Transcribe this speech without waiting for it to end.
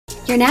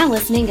You're now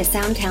listening to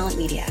Sound Talent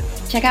Media.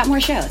 Check out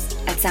more shows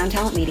at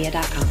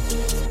soundtalentmedia.com.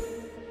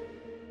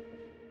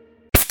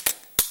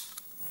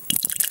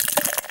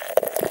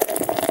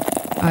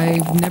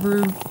 I've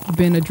never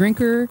been a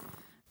drinker.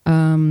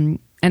 And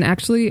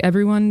actually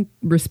everyone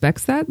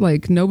respects that.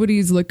 Like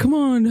nobody's like, come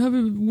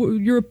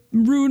on, you're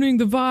ruining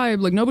the vibe.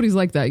 Like nobody's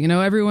like that. You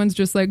know, everyone's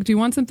just like, do you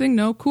want something?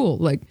 No, cool.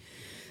 Like,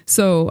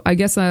 so I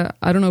guess I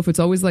don't know if it's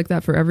always like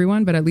that for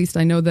everyone, but at least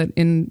I know that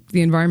in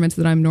the environments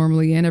that I'm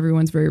normally in,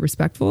 everyone's very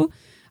respectful.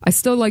 I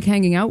still like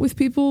hanging out with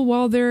people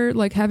while they're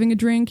like having a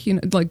drink, you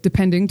know, like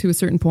depending to a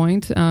certain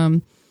point.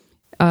 So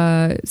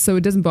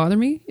it doesn't bother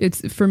me.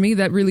 It's for me,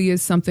 that really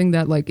is something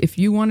that like, if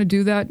you want to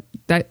do that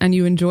and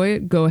you enjoy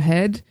it, go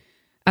ahead,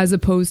 as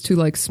opposed to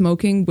like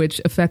smoking,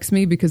 which affects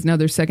me because now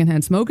there's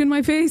secondhand smoke in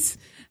my face.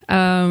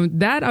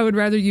 That I would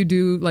rather you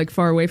do like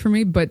far away from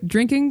me, but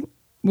drinking,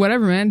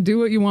 whatever, man, do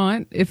what you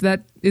want. If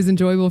that is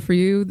enjoyable for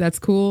you, that's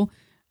cool.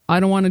 I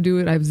don't want to do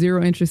it. I have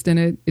zero interest in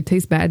it. It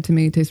tastes bad to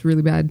me. It tastes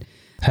really bad.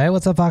 Hey,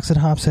 what's up, Vox and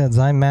Hops heads?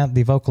 I'm Matt,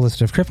 the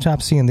vocalist of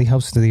Cryptopsy and the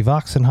host of the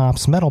Vox and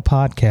Hops Metal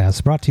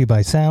Podcast, brought to you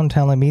by Sound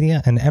Talent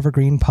Media and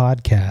Evergreen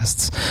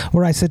Podcasts,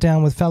 where I sit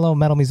down with fellow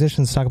metal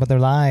musicians to talk about their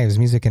lives,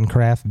 music, and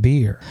craft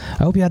beer.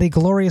 I hope you had a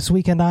glorious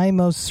weekend. I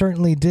most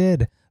certainly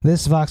did.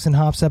 This Vox and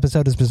Hops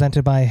episode is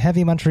presented by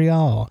Heavy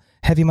Montreal.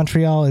 Heavy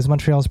Montreal is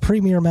Montreal's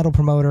premier metal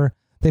promoter.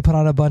 They put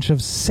on a bunch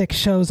of sick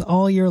shows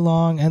all year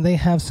long, and they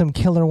have some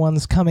killer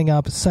ones coming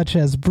up, such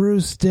as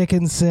Bruce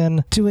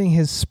Dickinson doing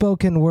his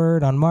spoken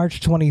word on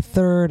March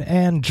 23rd,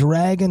 and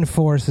Dragon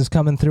Force is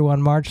coming through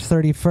on March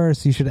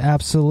 31st. You should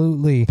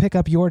absolutely pick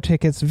up your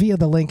tickets via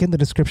the link in the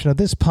description of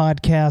this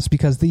podcast,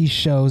 because these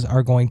shows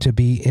are going to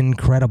be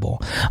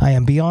incredible. I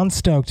am beyond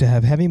stoked to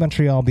have Heavy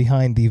Montreal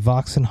behind the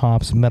Vox and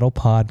Hops Metal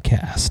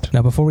Podcast.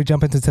 Now, before we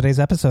jump into today's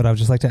episode, I would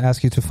just like to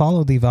ask you to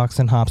follow the Vox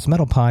and Hops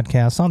Metal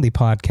Podcast on the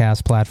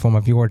podcast platform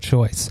of your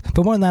choice.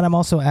 But more than that, I'm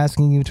also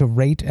asking you to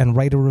rate and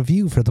write a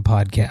review for the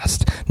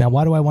podcast. Now,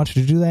 why do I want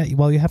you to do that?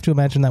 Well, you have to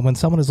imagine that when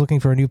someone is looking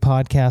for a new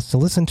podcast to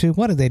listen to,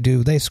 what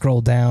do? They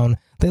scroll down,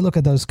 they look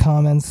at those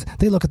comments,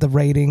 they look at the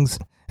ratings,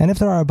 and if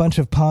there are a bunch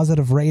of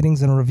positive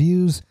ratings and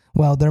reviews,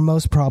 well, they're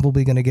most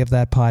probably going to give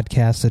that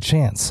podcast a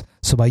chance.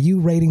 So by you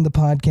rating the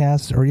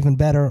podcast, or even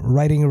better,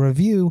 writing a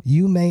review,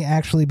 you may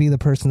actually be the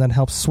person that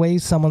helps sway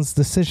someone's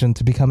decision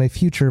to become a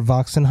future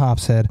Vox and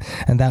Hops head,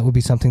 and that would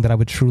be something that I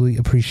would truly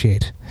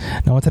appreciate.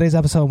 Now, on today's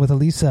episode with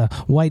Elisa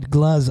White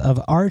Gluz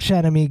of Arch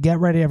Enemy, get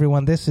ready,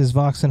 everyone. This is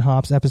Vox and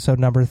Hops episode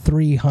number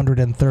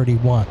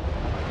 331.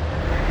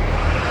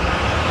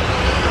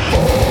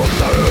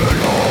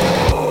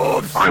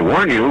 I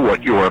warn you,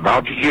 what you are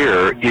about to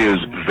hear is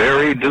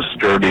very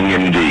disturbing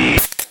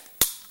indeed.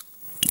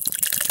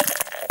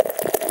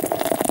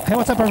 Hey,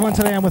 what's up, everyone?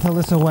 Today I'm with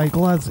Alyssa White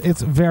Gluz.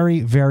 It's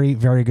very, very,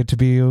 very good to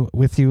be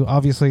with you.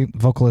 Obviously,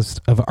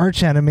 vocalist of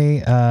Arch Enemy.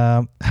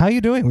 How are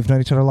you doing? We've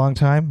known each other a long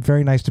time.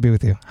 Very nice to be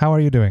with you. How are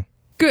you doing?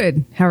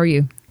 Good. How are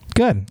you?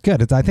 Good.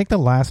 I think the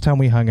last time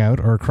we hung out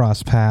or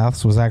crossed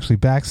paths was actually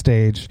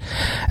backstage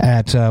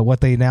at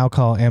what they now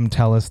call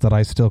M-Tellus, that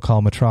I still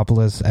call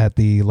Metropolis, at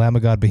the Lamb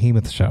of God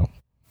Behemoth show.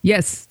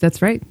 Yes,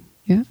 that's right.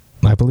 Yeah.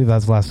 I believe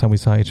that's the last time we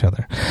saw each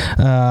other.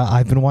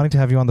 I've been wanting to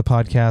have you on the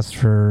podcast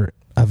for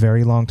a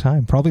very long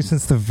time, probably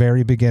since the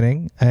very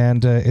beginning,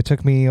 and it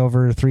took me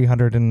over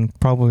 300 and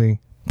probably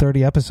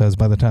 30 episodes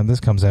by the time this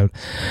comes out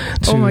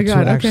to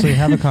actually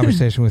have a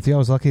conversation with you. I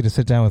was lucky to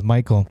sit down with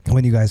Michael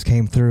when you guys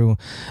came through,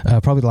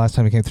 probably the last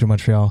time you came through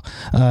Montreal.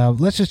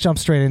 Let's just jump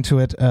straight into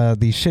it.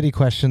 The shitty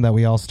question that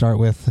we all start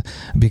with,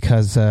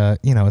 because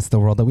it's the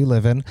world that we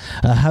live in.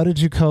 How did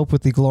you cope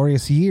with the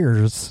glorious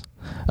years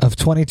of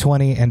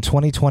 2020 and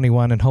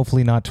 2021, and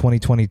hopefully not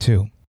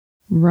 2022?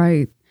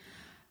 Right.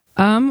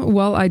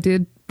 Well, I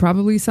did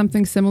probably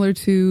something similar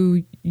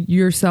to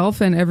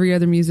yourself and every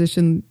other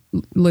musician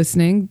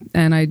listening,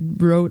 and I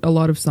wrote a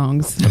lot of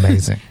songs.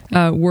 Amazing.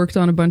 Worked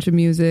on a bunch of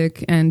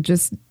music, and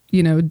just,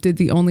 did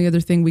the only other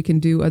thing we can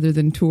do other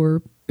than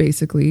tour,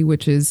 basically,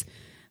 which is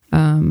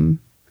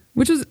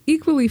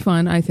equally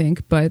fun, I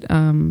think, but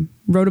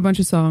wrote a bunch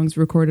of songs,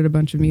 recorded a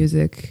bunch of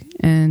music,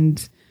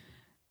 and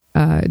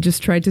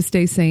just tried to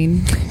stay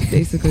sane,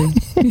 basically.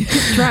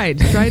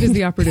 Tried is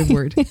the operative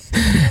word.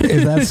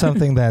 Is that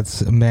something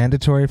that's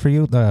mandatory for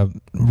you,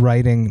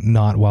 writing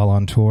not while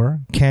on tour?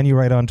 Can you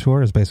write on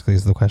tour is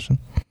the question.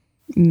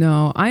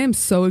 No, I am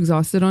so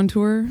exhausted on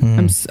tour.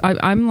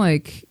 I'm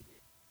like,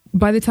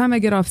 by the time I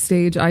get off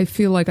stage, I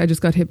feel like I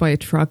just got hit by a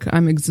truck.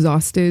 I'm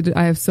exhausted.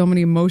 I have so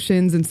many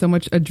emotions and so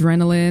much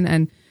adrenaline,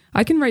 and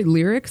I can write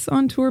lyrics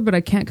on tour, but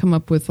I can't come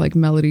up with like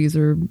melodies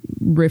or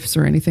riffs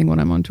or anything when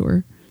I'm on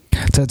tour.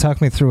 So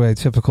talk me through a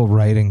typical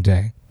writing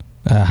day.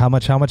 How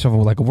much of a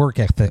work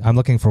ethic? I'm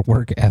looking for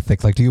work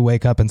ethic. Like, do you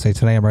wake up and say,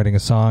 today I'm writing a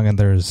song, and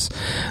there's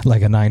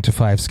like a 9 to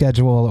 5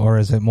 schedule, or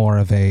is it more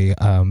of a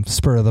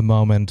spur of the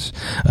moment,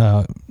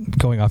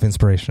 going off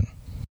inspiration?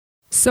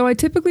 So I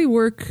typically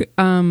work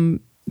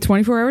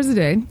 24 hours a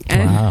day.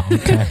 Wow.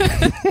 Okay.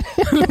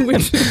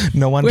 which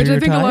no wonder which you're I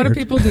think tired. A lot of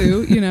people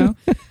do.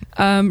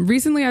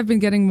 Recently I've been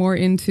getting more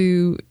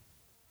into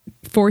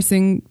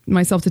forcing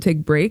myself to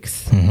take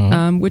breaks,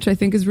 which I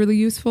think is really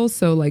useful.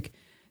 So like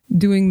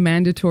doing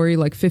mandatory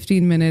like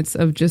 15 minutes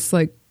of just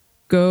like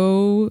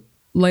go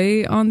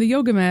lay on the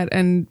yoga mat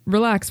and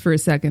relax for a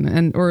second,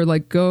 and or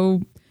like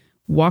go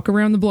walk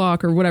around the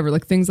block or whatever,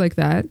 like things like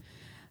that.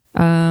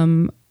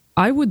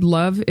 I would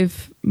love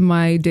if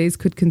my days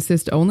could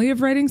consist only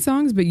of writing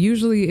songs, but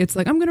usually it's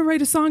like, I'm going to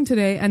write a song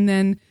today. And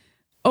then,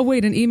 oh,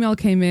 wait, an email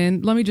came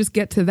in. Let me just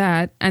get to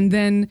that. And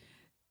then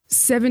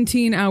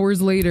 17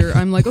 hours later,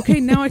 I'm like, okay,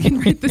 now I can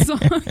write the song.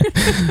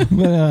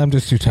 But I'm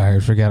just too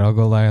tired. Forget. I'll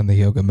go lie on the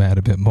yoga mat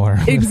a bit more.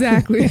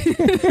 Exactly.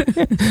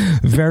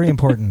 Very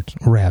important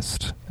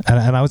rest.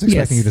 And I was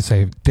expecting you to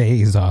say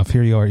days off.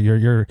 Here you are.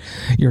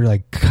 You're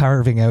like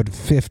carving out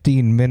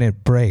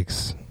 15-minute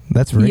breaks.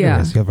 That's rigorous.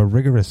 Yeah. You have a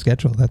rigorous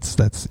schedule.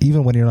 That's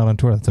even when you're not on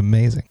tour, that's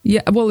amazing.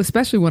 Yeah, well,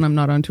 especially when I'm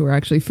not on tour,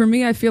 actually. For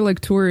me, I feel like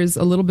tour is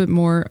a little bit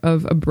more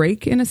of a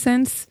break in a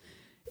sense,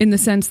 in the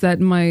sense that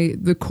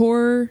the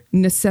core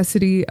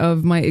necessity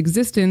of my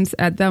existence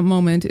at that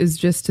moment is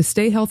just to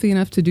stay healthy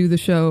enough to do the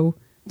show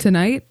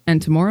tonight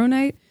and tomorrow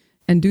night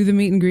and do the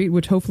meet and greet,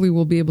 which hopefully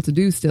we'll be able to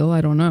do still,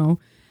 I don't know,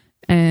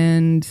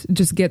 and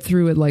just get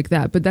through it like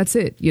that. But that's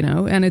it, you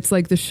know? And it's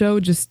like the show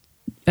just,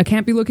 I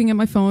can't be looking at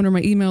my phone or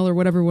my email or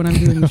whatever when I'm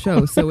doing the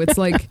show. So it's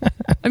like,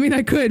 I mean,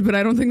 I could, but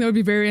I don't think that would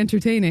be very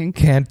entertaining.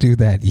 Can't do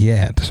that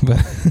yet.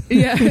 But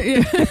yeah.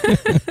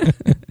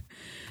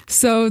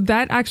 So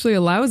that actually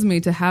allows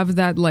me to have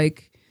that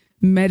like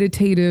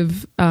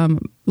meditative,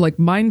 like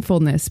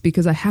mindfulness,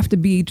 because I have to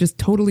be just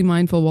totally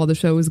mindful while the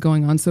show is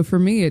going on. So for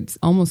me, it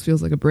almost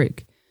feels like a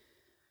break.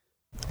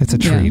 It's a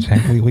treat.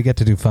 Yeah. We get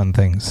to do fun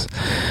things.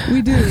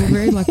 We do. We're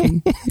very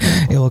lucky.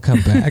 It will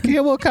come back.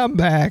 It will come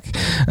back.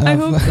 I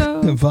hope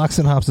so. Vox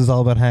and Hops is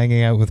all about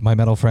hanging out with my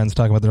metal friends,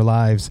 talking about their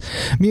lives,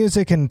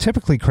 music, and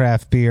typically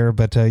craft beer.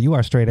 But you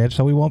are straight edge,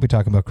 so we won't be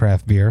talking about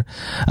craft beer.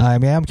 I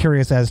mean, I'm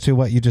curious as to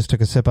what you just took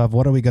a sip of.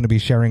 What are we going to be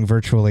sharing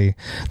virtually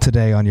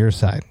today on your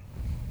side?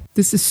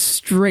 This is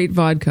straight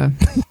vodka.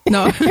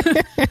 No.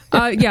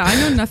 Yeah, I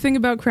know nothing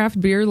about craft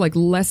beer, like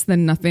less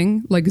than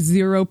nothing, like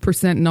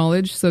 0%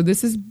 knowledge. So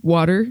this is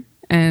water,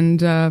 and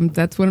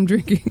that's what I'm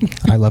drinking.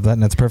 I love that,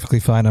 and that's perfectly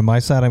fine. On my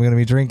side, I'm going to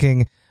be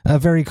drinking a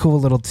very cool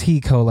little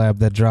tea collab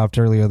that dropped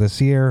earlier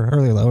this year,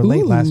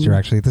 late last year,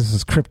 actually. This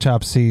is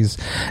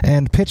Cryptopsies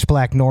and Pitch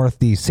Black North,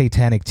 the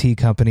Satanic Tea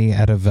Company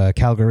out of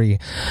Calgary,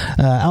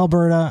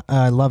 Alberta.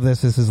 I love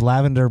this. This is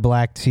lavender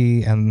black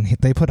tea, and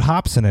they put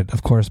hops in it,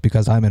 of course,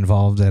 because I'm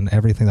involved, and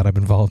everything that I'm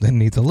involved in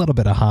needs a little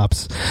bit of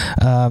hops.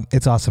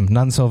 It's awesome.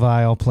 None So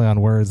Vile, play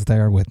on words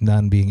there, with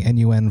none being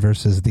N-U-N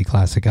versus the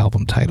classic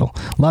album title.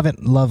 Love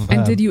it. Love.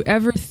 And did you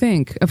ever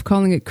think of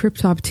calling it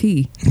Cryptop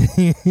Tea?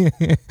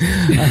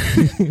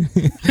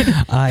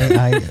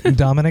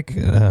 Dominic,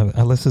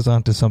 Alyssa's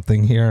onto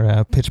something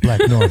here. Pitch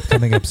Black North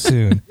coming up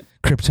soon.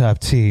 Cryptop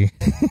Tea.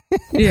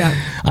 Yeah,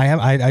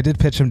 I did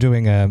pitch him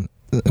doing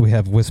we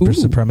have Whisper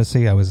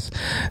Supremacy. I was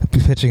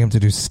pitching him to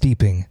do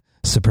Steeping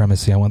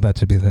Supremacy. I want that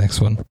to be the next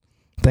one.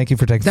 Thank you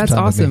for taking some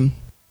time with me. That's awesome.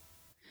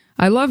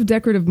 I love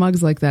decorative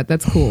mugs like that.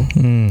 That's cool.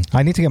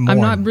 I need to get more.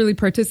 I'm not really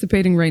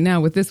participating right now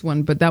with this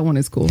one, but that one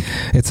is cool.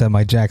 It's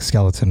my Jack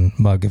Skeleton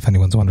mug, if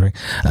anyone's wondering.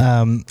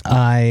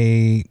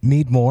 I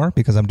need more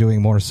because I'm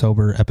doing more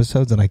sober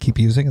episodes and I keep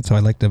using it. So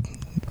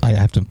I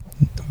have to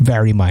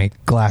vary my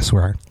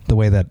glassware the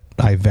way that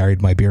I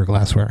varied my beer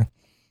glassware.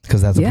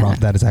 Because that's a problem.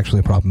 That is actually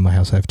a problem in my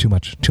house. I have too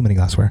many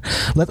glassware.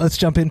 Let's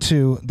jump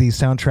into the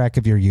soundtrack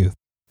of your youth.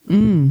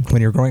 When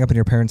you're growing up in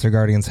your parents' or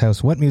guardians'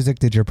 house, what music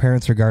did your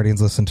parents or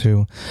guardians listen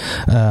to?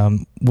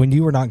 When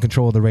you were not in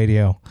control of the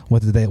radio,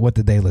 what did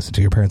they listen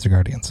to, your parents or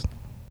guardians?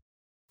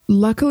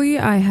 Luckily,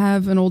 I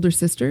have an older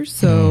sister,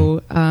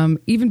 so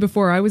even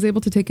before I was able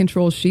to take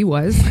control, she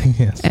was.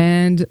 Yes.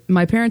 And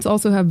my parents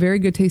also have very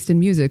good taste in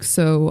music,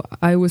 so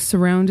I was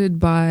surrounded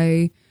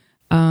by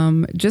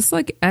just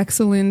like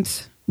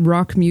excellent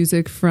rock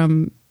music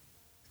from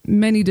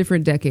many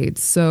different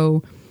decades.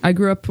 So we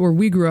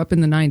grew up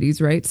in the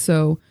 90s, right?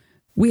 So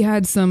we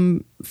had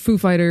some Foo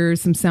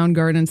Fighters, some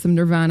Soundgarden, some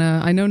Nirvana.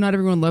 I know not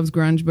everyone loves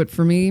grunge, but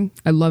for me,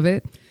 I love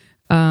it.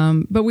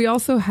 But we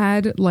also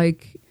had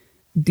like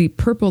Deep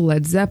Purple,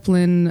 Led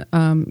Zeppelin,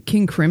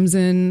 King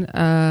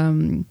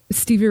Crimson,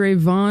 Stevie Ray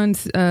Vaughan,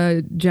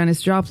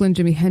 Janis Joplin,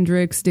 Jimi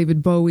Hendrix,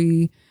 David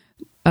Bowie,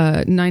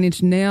 Nine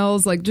Inch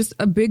Nails, like just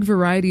a big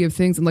variety of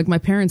things. And like my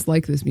parents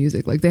like this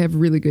music, like they have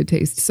really good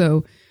taste.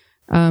 So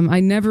I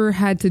never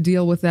had to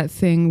deal with that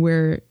thing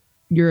where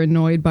you're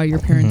annoyed by your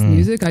parents'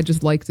 music. I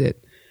just liked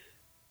it.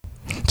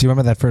 Do you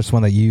remember that first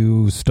one that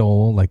you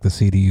stole, like the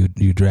CD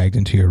you dragged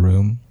into your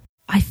room?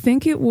 I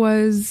think it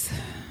was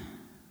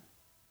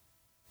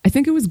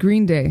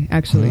Green Day,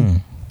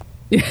 actually.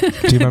 Do you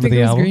remember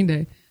the album? Green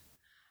Day.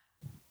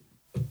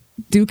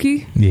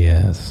 Dookie?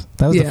 Yes.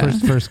 That was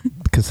the first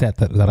cassette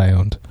that I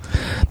owned.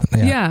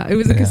 Yeah, it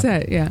was a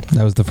cassette, yeah.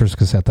 That was the first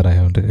cassette that I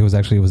owned. It was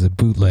a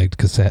bootlegged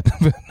cassette.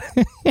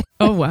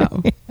 Oh,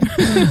 wow.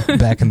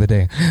 Back in the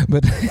day.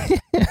 But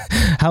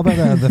how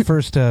about the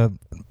first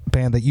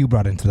band that you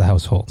brought into the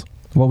household?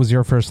 What was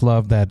your first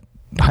love that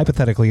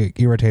hypothetically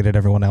irritated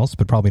everyone else,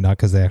 but probably not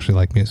because they actually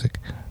like music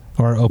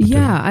or open to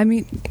I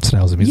mean,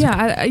 styles of music.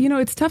 Yeah,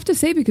 it's tough to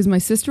say because my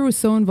sister was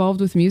so involved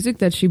with music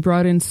that she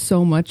brought in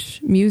so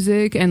much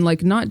music, and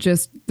like not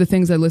just the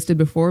things I listed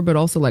before, but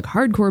also like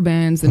hardcore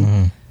bands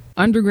and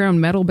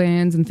underground metal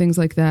bands and things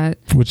like that.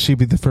 Would she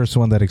be the first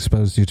one that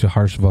exposed you to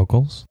harsh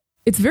vocals?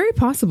 It's very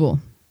possible.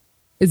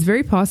 It's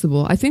very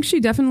possible. I think she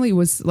definitely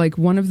was like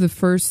one of the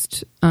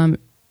first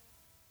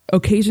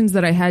occasions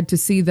that I had to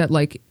see that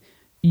like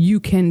you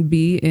can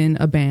be in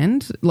a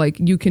band, like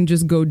you can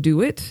just go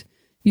do it.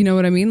 You know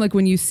what I mean? Like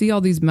when you see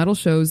all these metal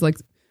shows, like,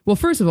 well,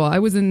 first of all, I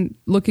was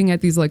looking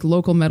at these like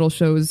local metal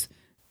shows,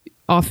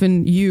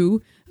 often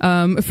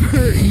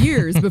for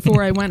years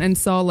before I went and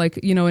saw like,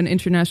 you know, an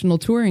international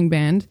touring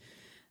band.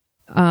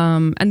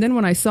 And then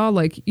when I saw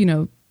like, you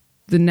know,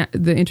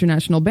 the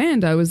international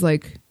band, I was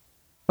like,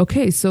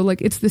 okay, so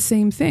like it's the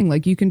same thing.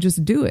 Like you can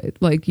just do it.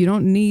 Like you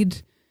don't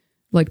need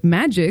like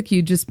magic.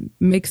 You just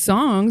make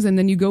songs and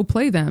then you go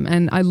play them.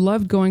 And I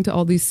loved going to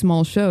all these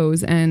small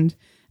shows. And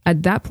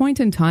at that point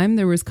in time,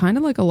 there was kind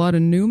of like a lot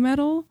of nu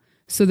metal.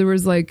 So there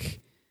was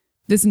like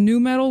this nu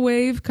metal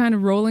wave kind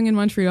of rolling in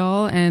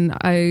Montreal. And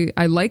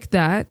I liked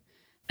that.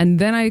 And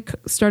then I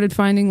started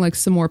finding like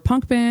some more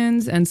punk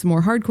bands and some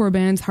more hardcore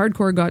bands.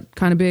 Hardcore got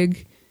kind of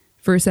big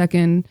for a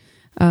second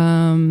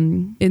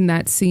in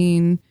that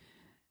scene.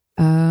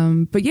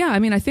 But yeah, I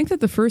mean, I think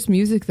that the first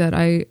music that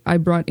I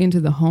brought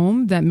into the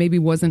home that maybe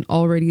wasn't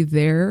already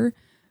there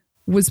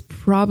was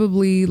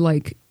probably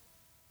like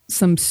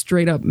some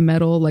straight up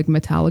metal, like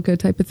Metallica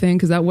type of thing.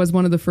 Cause that was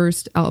one of the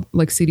first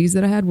like CDs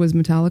that I had was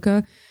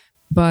Metallica.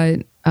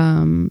 But,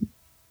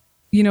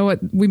 you know what?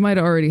 We might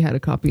have already had a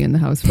copy in the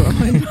house for all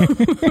I know.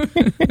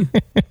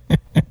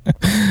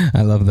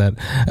 I love that.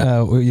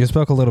 You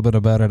spoke a little bit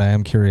about it. I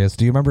am curious.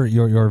 Do you remember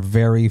your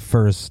very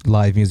first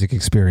live music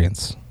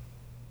experience?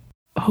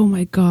 Oh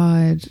my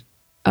God.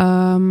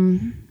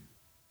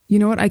 You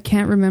know what? I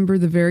can't remember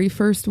the very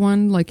first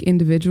one, like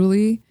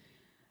individually.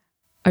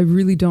 I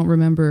really don't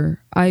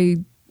remember. I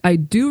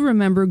do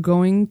remember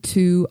going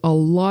to a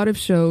lot of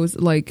shows,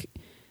 like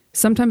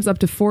sometimes up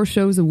to 4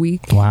 shows a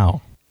week.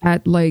 Wow.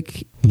 At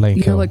like, Lenco,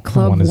 you know, like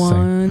Club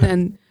One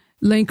and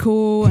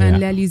Lenco and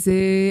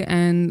L'Elysée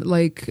and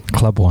like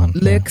Club One.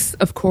 Licks,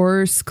 of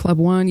course, Club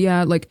One.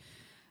 Yeah. Like,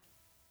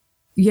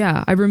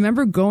 yeah, I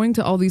remember going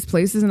to all these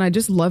places and I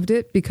just loved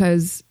it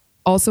because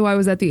also I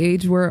was at the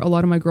age where a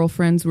lot of my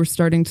girlfriends were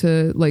starting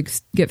to like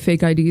get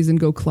fake IDs and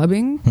go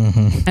clubbing.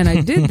 Mm-hmm. And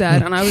I did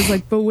that and I was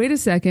like, but wait a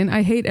second,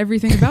 I hate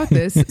everything about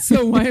this.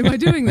 So why am I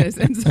doing this?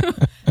 And so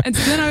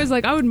then I was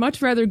like, I would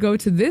much rather go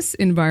to this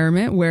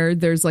environment where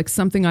there's like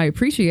something I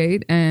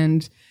appreciate.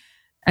 And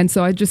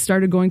so I just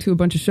started going to a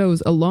bunch of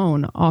shows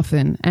alone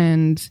often.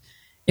 And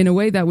in a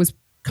way that was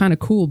kind of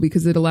cool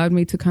because it allowed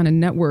me to kind of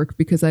network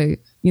because I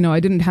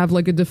didn't have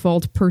like a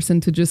default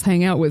person to just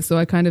hang out with. So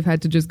I kind of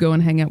had to just go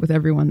and hang out with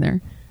everyone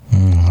there.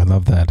 I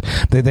love that.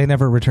 They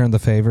never returned the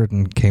favor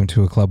and came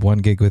to a Club One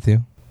gig with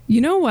you?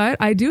 You know what?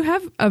 I do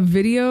have a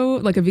video,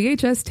 like a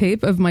VHS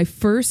tape of my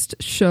first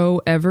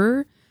show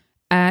ever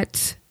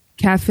at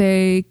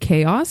Cafe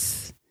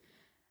Chaos.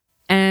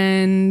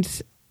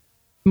 And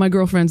my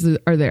girlfriends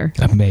are there.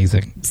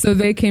 Amazing. So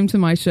they came to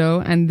my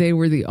show and they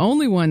were the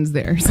only ones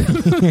there. So.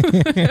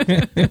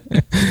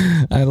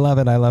 I love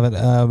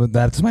it.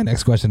 That's my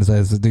next question.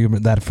 Says,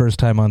 that first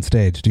time on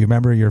stage, do you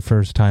remember your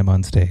first time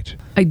on stage?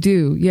 I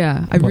do.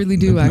 Yeah, I really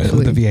do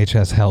actually. The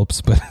VHS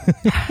helps, but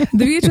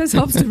the VHS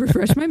helps to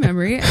refresh my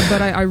memory,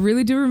 but I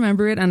really do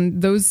remember it.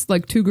 And those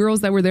like 2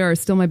 girls that were there are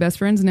still my best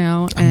friends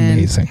now. And,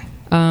 amazing.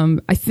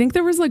 I think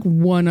there was like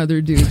one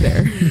other dude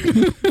there.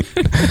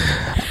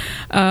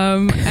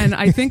 And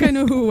I think I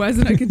know who it was,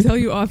 and I can tell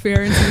you off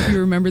air and see if you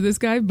remember this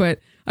guy, but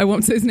I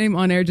won't say his name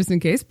on air just in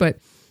case. But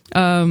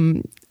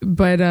I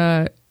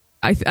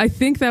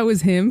think that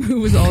was him who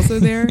was also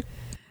there.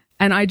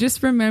 And I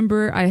just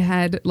remember I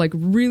had like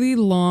really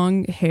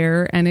long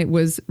hair, and it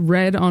was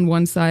red on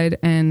one side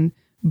and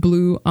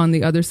blue on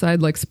the other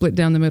side, like split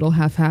down the middle,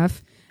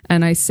 half.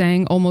 And I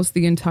sang almost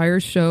the entire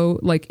show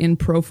like in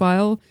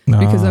profile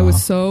because I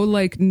was so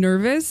like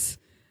nervous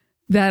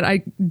that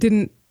I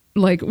didn't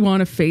like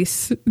want to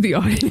face the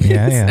audience.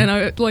 Yeah. And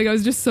I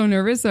was just so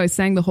nervous. So I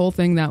sang the whole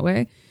thing that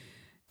way.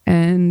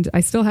 And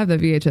I still have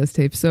that VHS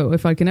tape. So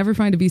if I can ever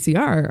find a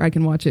VCR, I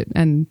can watch it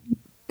and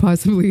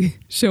possibly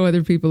show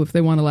other people if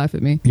they want to laugh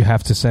at me. You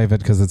have to save it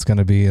because it's going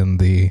to be in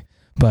the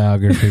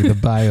biography, the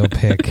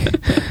biopic.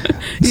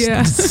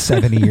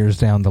 70 years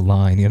down the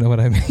line. You know what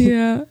I mean?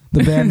 Yeah.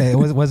 The band name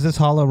was this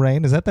Hollow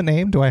Rain? Is that the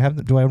name? Do I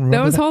remember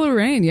that? Was Hollow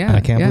Rain, yeah. I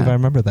can't believe I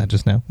remember that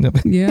just now.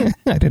 Yeah.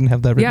 I didn't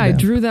have that written down. I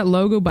drew that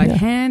logo by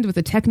hand with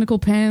a technical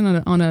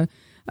pen on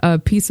a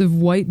piece of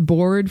white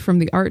board from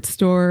the art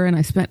store, and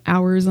I spent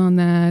hours on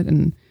that,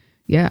 and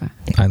yeah.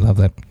 I love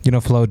that. You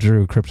know, Flo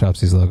drew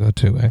Cryptopsy's logo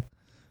too, eh?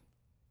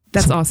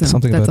 That's awesome.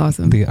 Something That's about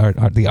awesome. The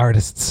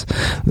artists.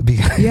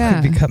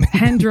 Becoming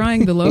hand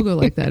drawing the logo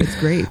like that. It's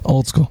great.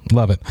 Old school.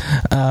 Love it.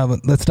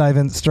 Let's dive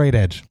in. Straight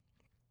edge.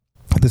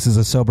 This is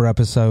a sober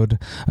episode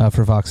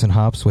for Vox and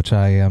Hops, which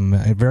I am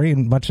very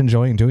much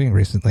enjoying doing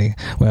recently.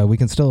 We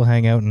can still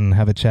hang out and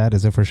have a chat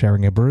as if we're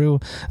sharing a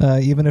brew,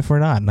 even if we're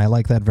not, and I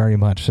like that very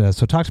much.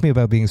 So talk to me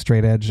about being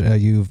straight edge.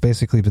 You've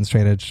basically been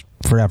straight edge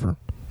forever.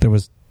 I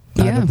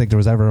don't think there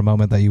was ever a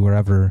moment that you were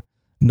ever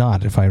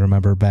not, if I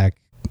remember back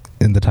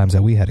in the times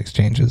that we had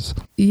exchanges.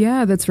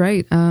 Yeah, that's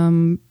right.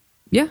 I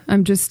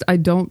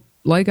don't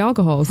like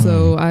alcohol,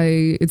 so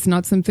it's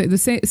not something the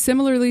same.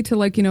 Similarly to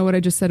like, you know, what I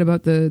just said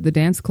about the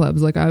dance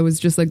clubs, like I was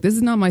just like, this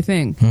is not my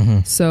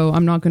thing, so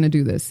I'm not going to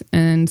do this.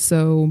 And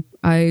so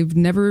I've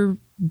never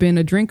been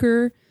a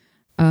drinker,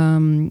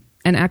 and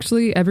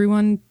actually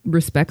everyone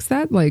respects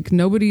that. Like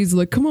nobody's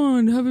like, come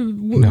on,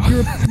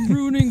 you're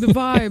ruining the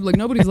vibe. Like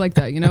nobody's like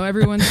that, you know.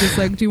 Everyone's just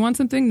like, do you want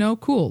something? No,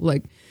 cool.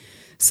 Like,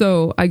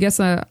 so I guess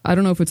I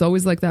don't know if it's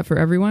always like that for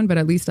everyone, but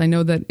at least I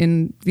know that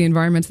in the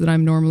environments that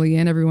I'm normally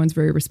in, everyone's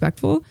very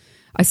respectful.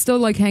 I still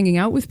like hanging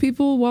out with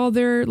people while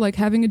they're like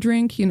having a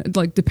drink, you know,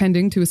 like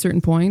depending to a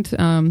certain point.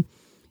 So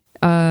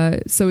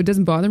it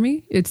doesn't bother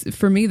me. It's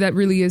for me, that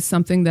really is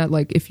something that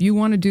like, if you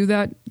want to do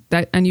that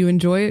and you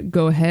enjoy it,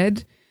 go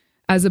ahead,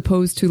 as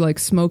opposed to like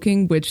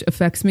smoking, which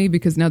affects me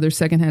because now there's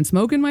secondhand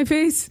smoke in my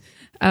face.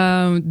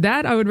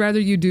 That I would rather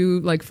you do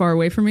like far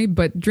away from me,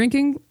 but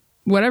drinking,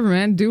 whatever,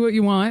 man, do what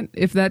you want.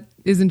 If that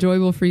is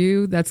enjoyable for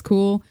you, that's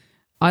cool.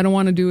 I don't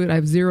want to do it. I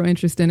have zero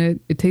interest in it.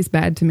 It tastes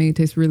bad to me. It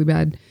tastes really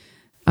bad.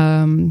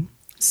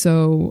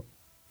 So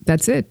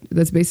that's it.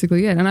 That's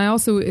basically it. And I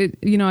also,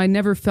 I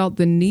never felt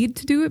the need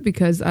to do it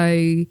because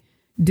I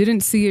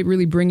didn't see it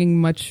really bringing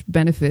much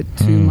benefit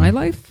to my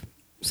life.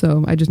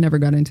 So I just never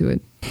got into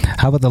it.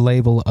 How about the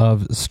label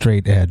of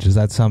straight edge? Is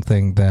that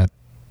something that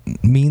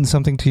means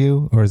something to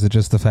you, or is it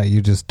just the fact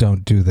you just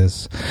don't do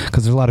this?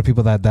 Because there's a lot of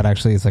people that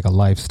actually it's like a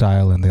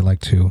lifestyle and they like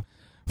to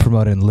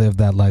promote and live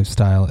that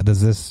lifestyle.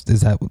 Does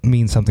that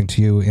mean something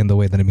to you in the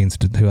way that it means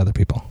to other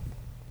people?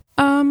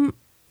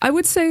 I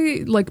would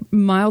say like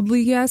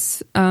mildly,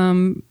 yes.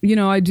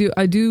 I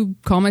do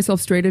call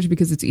myself straight edge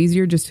because it's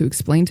easier just to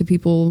explain to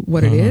people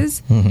what it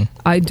is.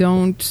 I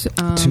don't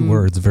 2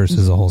 words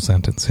versus a whole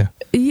sentence.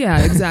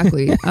 Yeah,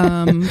 exactly.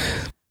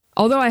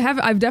 Although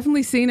I've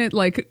definitely seen it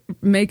like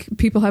make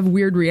people have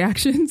weird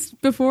reactions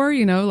before,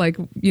 you know, like,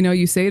 you know,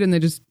 you say it and they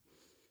just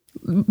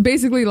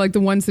basically like the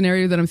one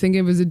scenario that I'm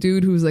thinking of is a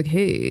dude who was like,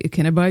 hey,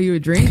 can I buy you a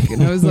drink?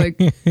 And I was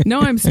like,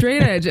 no, I'm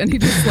straight edge. And he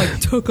just like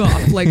took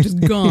off, like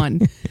just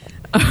gone,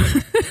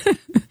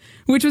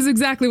 which was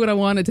exactly what I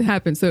wanted to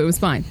happen. So it was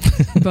fine.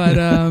 But,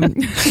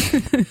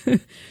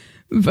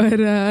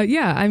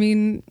 yeah, I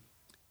mean,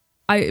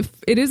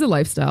 it is a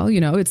lifestyle,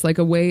 you know, it's like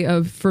a way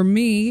of, for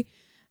me,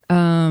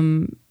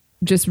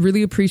 just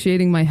really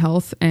appreciating my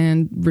health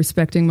and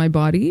respecting my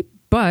body.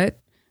 But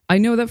I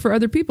know that for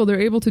other people,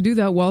 they're able to do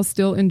that while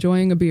still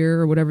enjoying a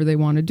beer or whatever they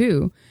want to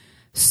do.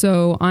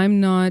 So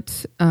I'm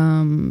not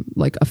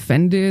like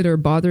offended or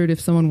bothered if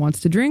someone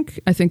wants to drink.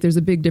 I think there's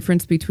a big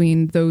difference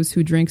between those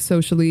who drink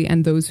socially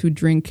and those who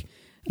drink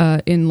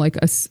in like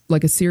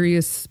a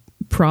serious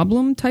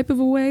problem type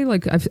of a way.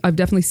 Like I've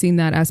definitely seen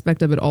that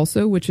aspect of it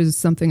also, which is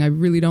something I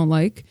really don't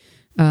like.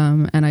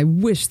 And I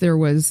wish there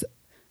was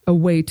a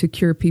way to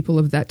cure people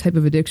of that type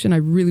of addiction. I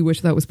really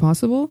wish that was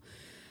possible.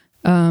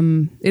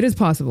 It is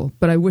possible,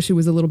 but I wish it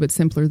was a little bit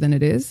simpler than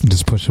it is.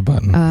 Just push a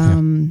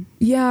button.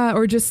 Yeah,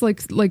 or just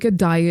like a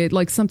diet,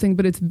 like something,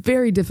 but it's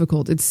very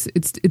difficult.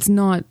 It's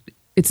not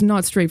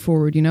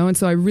straightforward, you know? And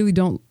so I really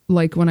don't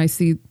like when I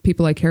see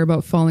people I care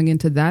about falling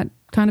into that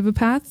kind of a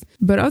path.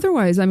 But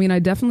otherwise, I mean, I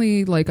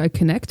definitely I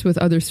connect with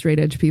other straight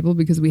edge people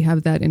because we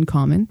have that in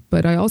common,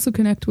 but I also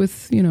connect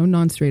with, you know,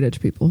 non-straight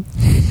edge people.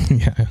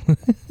 Yeah.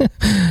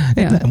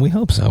 And we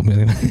hope so.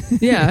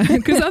 Yeah,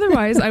 because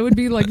otherwise I would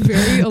be like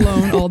very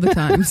alone all the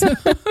time. So.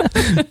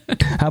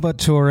 How about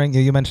touring?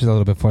 You mentioned a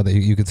little bit before that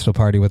you could still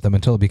party with them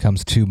until it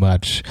becomes too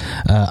much.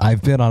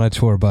 I've been on a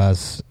tour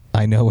bus.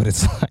 I know what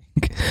it's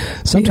like.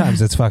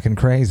 Sometimes it's fucking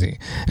crazy.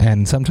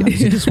 And sometimes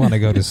you just want to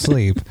go to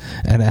sleep.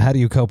 And how do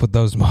you cope with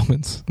those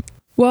moments?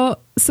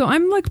 Well, so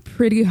I'm like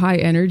pretty high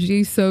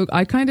energy. So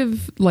I kind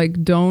of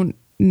like don't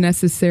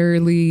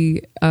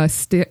necessarily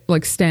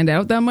stand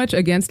out that much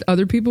against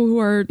other people who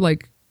are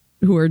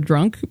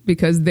drunk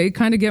because they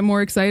kind of get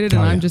more excited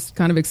and I'm just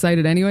kind of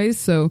excited anyways.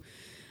 So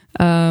for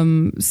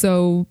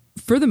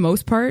the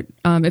most part,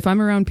 if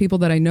I'm around people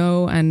that I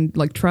know and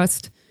like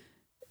trust,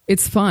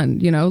 it's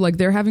fun, you know, like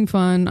they're having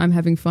fun. I'm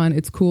having fun.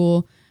 It's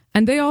cool.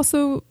 And they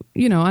also,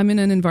 you know, I'm in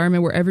an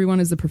environment where everyone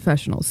is a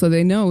professional. So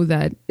they know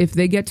that if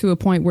they get to a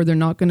point where they're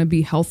not going to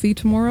be healthy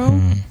tomorrow,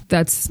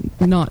 that's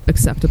not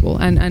acceptable.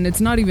 And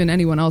it's not even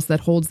anyone else that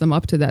holds them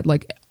up to that.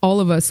 Like all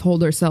of us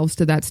hold ourselves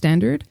to that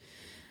standard.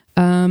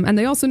 And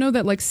they also know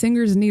that like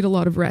singers need a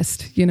lot of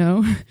rest, you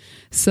know?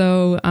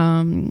 So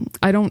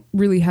I don't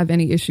really have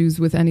any issues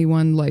with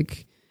anyone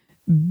like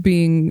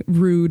being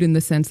rude in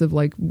the sense of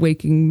like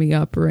waking me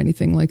up or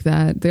anything like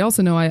that. They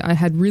also know I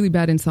had really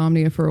bad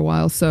insomnia for a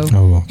while, so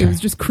it was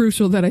just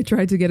crucial that I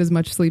tried to get as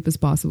much sleep as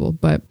possible.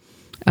 But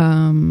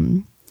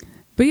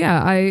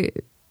yeah,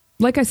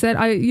 like I said,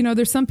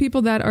 there's some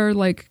people that are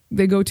like,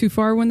 they go too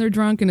far when they're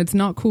drunk and it's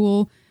not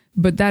cool,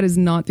 but that is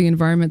not the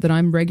environment that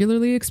I'm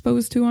regularly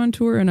exposed to on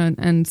tour.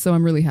 And so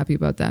I'm really happy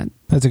about that.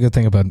 That's a good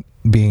thing about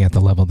being at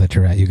the level that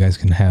you're at. You guys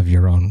can have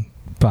your own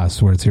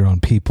bus where it's your own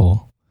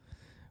people.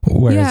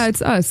 Yeah,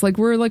 it's us. Like,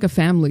 we're like a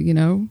family, you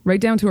know,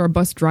 right down to our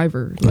bus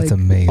driver. That's like,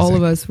 amazing. All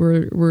of us,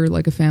 we're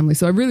like a family.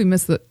 So I really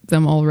miss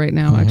them all right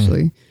now,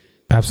 actually.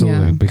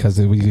 Absolutely. Yeah. Because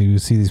you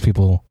see these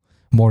people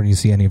more than you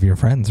see any of your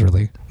friends,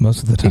 really,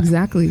 most of the time.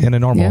 Exactly. In a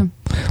normal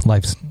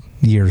life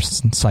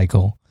years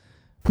cycle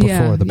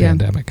before the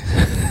pandemic.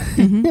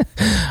 Mm-hmm.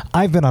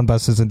 I've been on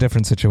buses in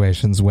different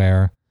situations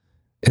where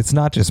it's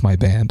not just my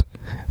band,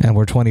 and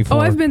we're 24.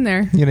 Oh, I've been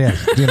there.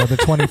 The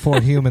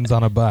 24 humans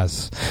on a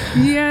bus.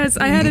 Yes,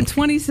 I had a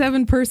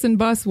 27-person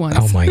bus once.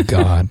 Oh my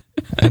God!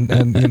 And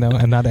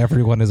not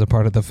everyone is a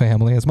part of the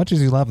family. As much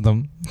as you love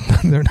them,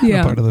 they're not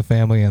a part of the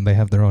family, and they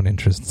have their own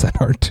interests at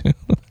heart too.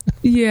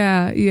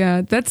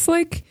 Yeah. That's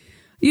like,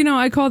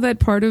 I call that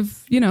part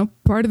of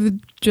the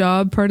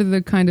job, part of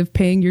the kind of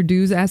paying your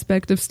dues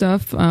aspect of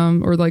stuff,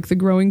 or like the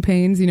growing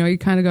pains. You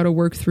kind of got to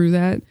work through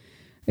that.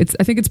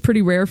 I think it's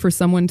pretty rare for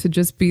someone to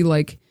just be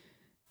like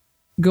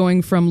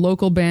going from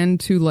local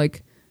band to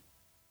like,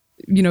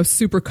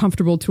 super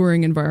comfortable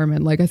touring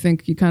environment. Like, I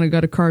think you kind of got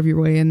to carve your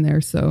way in there.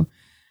 So,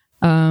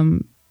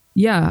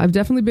 I've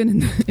definitely been in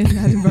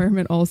that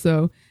environment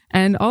also.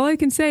 And all I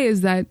can say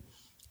is that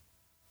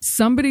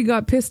somebody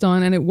got pissed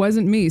on and it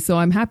wasn't me. So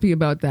I'm happy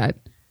about that.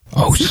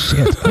 Oh,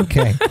 shit.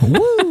 Okay.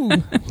 Woo.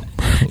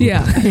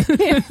 Yeah.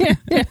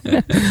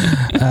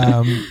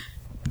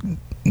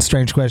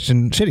 Strange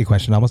question, shitty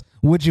question almost.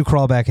 Would you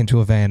crawl back into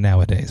a van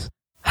nowadays?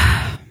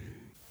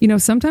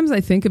 Sometimes I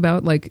think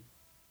about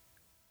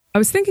I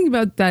was thinking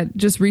about that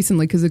just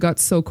recently because it got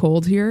so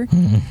cold here.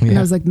 And I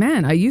was like,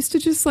 man, I used to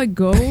just like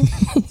go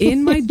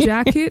in my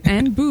jacket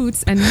and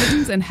boots and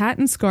mittens and hat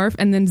and scarf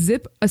and then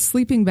zip a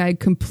sleeping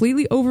bag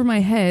completely over my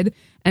head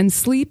and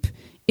sleep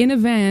in a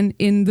van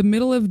in the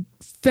middle of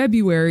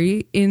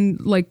February in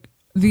like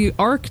the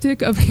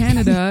Arctic of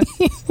Canada.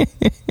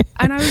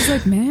 And I was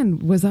like, man,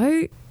 was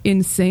I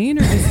insane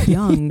or just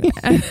young?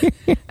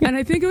 And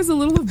I think it was a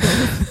little of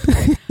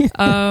both.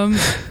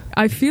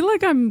 I feel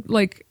like I'm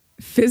like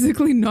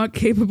physically not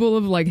capable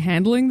of like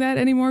handling that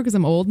anymore because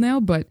I'm old now.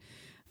 But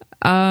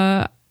if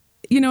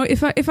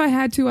I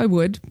had to, I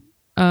would.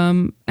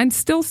 And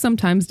still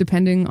sometimes,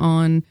 depending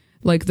on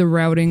like the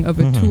routing of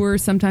a tour,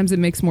 sometimes it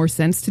makes more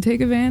sense to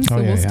take a van. So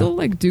we'll still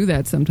like do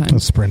that sometimes. A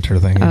sprinter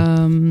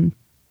thing.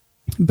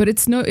 But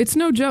it's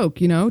no joke,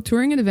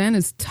 touring in a van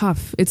is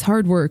tough. It's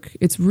hard work.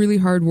 It's really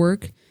hard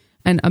work.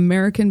 And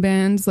American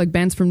bands, like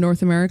bands from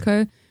North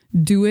America,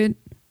 do it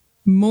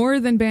more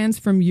than bands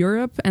from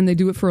Europe, and they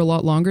do it for a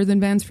lot longer than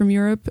bands from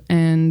Europe.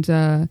 And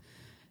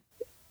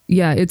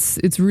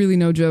it's really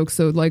no joke.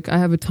 So like, I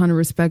have a ton of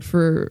respect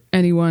for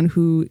anyone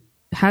who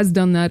has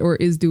done that or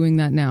is doing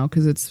that now,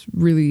 because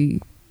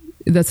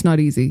that's not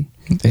easy.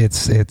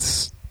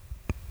 It's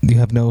you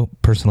have no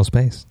personal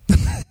space.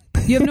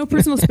 You have no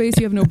personal space.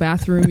 You have no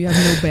bathroom. You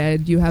have no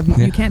bed. You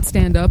can't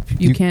stand up.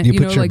 You can't. You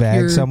put your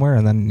bag somewhere,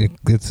 and then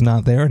it's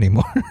not there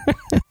anymore.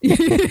 You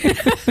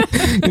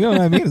know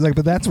what I mean? It's like,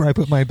 but that's where I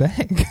put my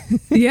bag.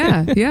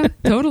 Yeah,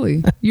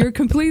 totally. You're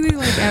completely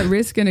like at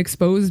risk and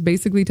exposed,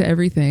 basically, to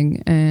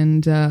everything.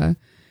 And that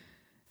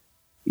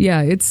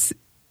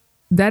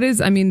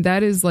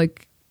is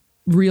like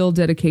real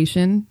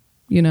dedication,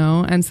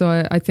 And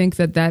so I think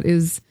that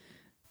is.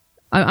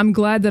 I'm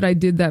glad that I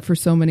did that for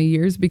so many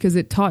years, because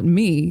it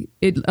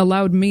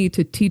allowed me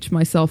to teach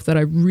myself that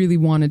I really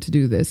wanted to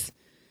do this.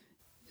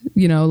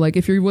 Like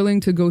if you're willing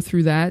to go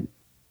through that,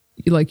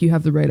 you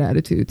have the right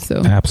attitude.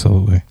 So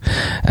Absolutely.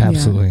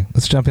 Yeah.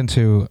 Let's jump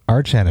into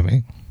Arch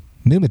Enemy,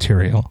 new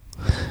material.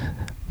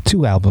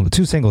 2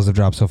 singles have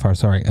dropped so far.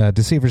 Sorry.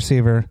 Deceive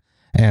Receiver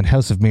and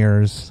House of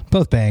Mirrors,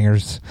 both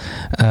bangers.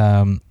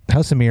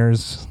 House of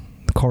Mirrors,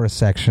 the chorus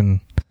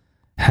section,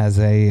 has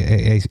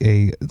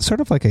a sort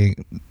of like a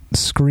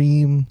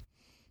scream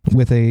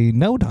with a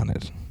note on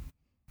it.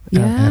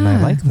 Yeah. And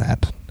I like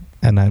that.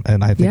 And I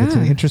think it's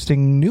an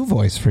interesting new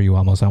voice for you,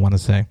 almost, I want to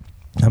say.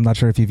 I'm not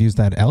sure if you've used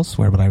that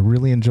elsewhere, but I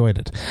really enjoyed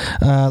it.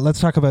 Let's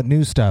talk about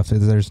new stuff.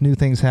 There's new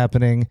things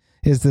happening.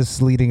 Is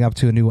this leading up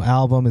to a new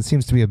album? It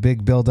seems to be a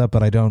big build-up,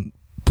 but I don't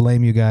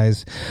blame you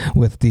guys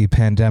with the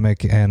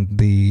pandemic and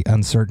the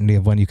uncertainty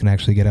of when you can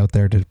actually get out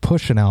there to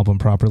push an album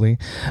properly.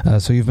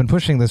 So you've been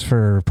pushing this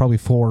for probably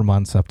 4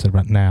 months up to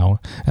now,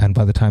 and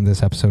by the time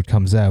this episode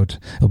comes out,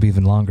 it'll be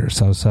even longer.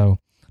 So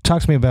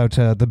talk to me about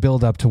the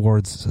build up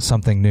towards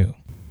something new.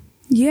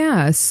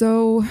 Yeah,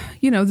 so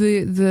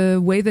the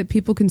way that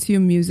people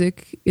consume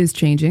music is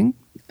changing.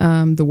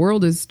 The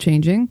world is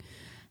changing,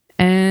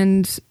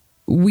 and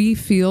we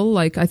feel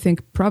like, I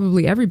think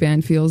probably every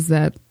band feels,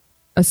 that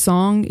a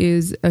song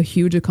is a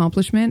huge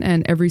accomplishment,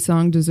 and every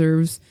song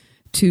deserves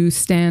to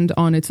stand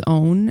on its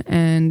own,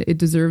 and it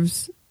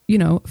deserves,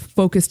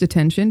 focused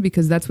attention,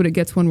 because that's what it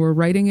gets when we're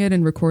writing it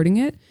and recording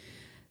it.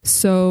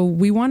 So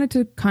we wanted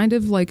to kind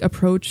of like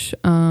approach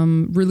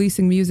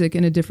releasing music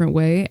in a different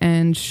way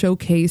and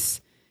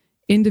showcase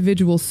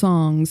individual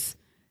songs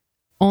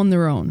on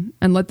their own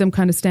and let them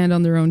kind of stand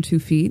on their own 2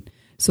 feet.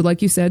 So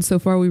like you said, so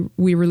far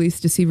we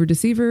released Deceiver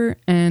Deceiver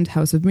and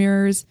House of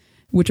Mirrors,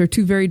 which are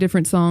 2 very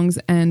different songs,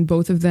 and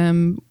both of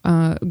them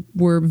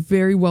were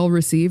very well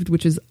received,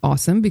 which is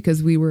awesome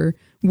because we were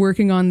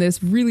working on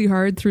this really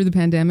hard through the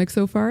pandemic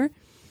so far.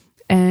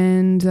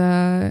 And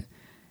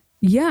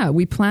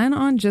we plan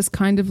on just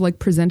kind of like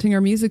presenting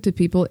our music to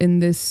people in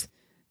this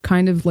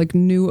kind of like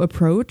new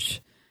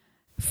approach.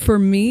 For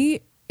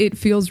me, it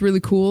feels really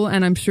cool,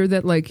 and I'm sure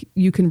that like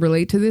you can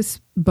relate to this,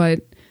 but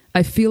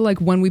I feel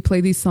like when we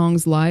play these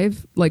songs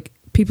live, like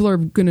people are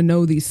going to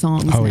know these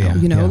songs now,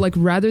 you know, like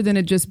rather than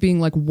it just being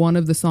like one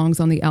of the songs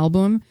on the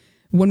album,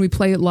 when we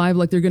play it live,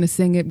 like they're going to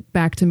sing it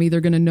back to me.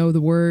 They're going to know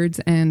the words.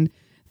 And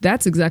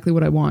that's exactly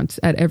what I want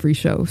at every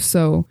show.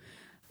 So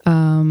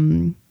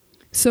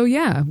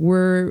yeah,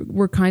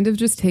 we're kind of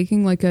just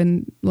taking like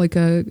a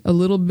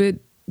little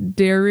bit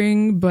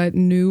daring, but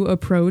new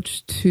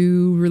approach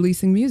to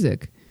releasing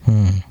music.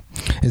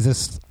 Is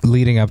this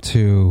leading up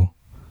to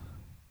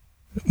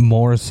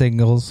more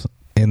singles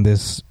in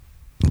this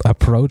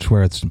approach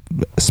where it's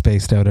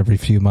spaced out every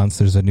few months?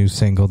 There's a new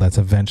single that's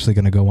eventually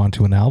going to go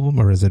onto an album,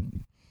 or is it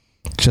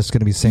just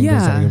going to be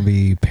singles that are going to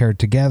be paired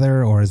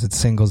together, or is it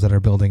singles that are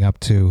building up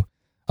to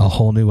a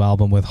whole new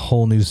album with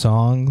whole new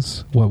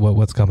songs?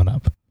 What's coming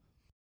up?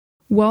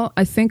 Well,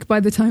 I think by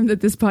the time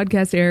that this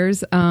podcast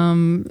airs,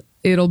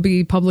 it'll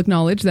be public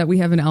knowledge that we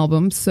have an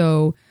album.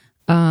 So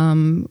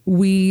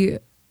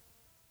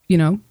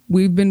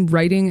we've been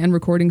writing and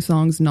recording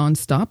songs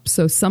nonstop.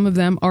 So some of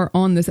them are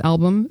on this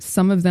album,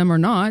 some of them are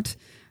not.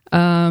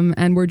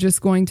 And we're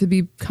just going to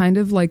be kind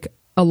of like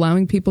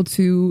allowing people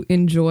to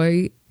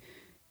enjoy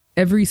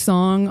every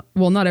song.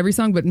 Well, not every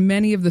song, but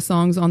many of the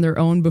songs on their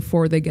own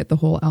before they get the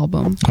whole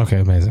album.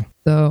 Okay, amazing.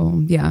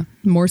 So yeah,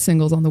 more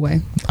singles on the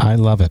way. I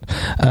love it.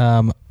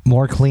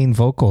 More clean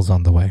vocals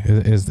on the way.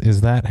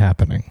 Is that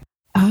happening?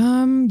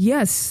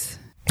 Yes.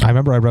 I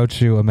remember I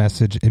wrote you a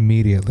message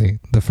immediately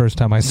the first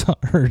time I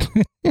heard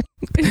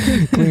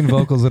clean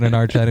vocals in an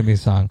Arch Enemy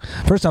song.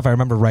 First off, I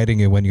remember writing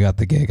you when you got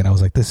the gig, and I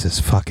was like, this is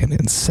fucking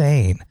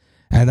insane.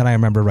 And then I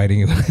remember writing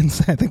you,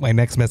 I think my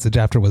next message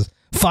after was,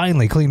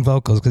 finally, clean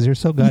vocals, because you're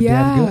so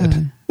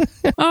goddamn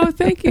good. Oh,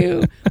 thank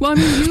you. Well, I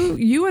mean,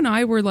 you and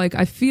I were like,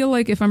 I feel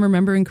like if I'm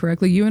remembering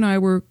correctly, you and I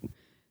were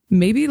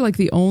maybe like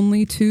the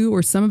only 2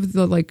 or some of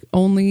the like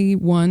only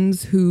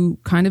ones who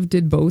kind of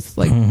did both,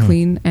 like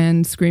clean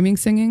and screaming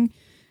singing.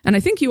 And I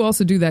think you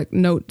also do that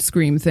note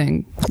scream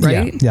thing,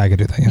 right? Yeah, I could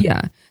do that.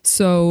 Yeah.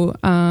 So,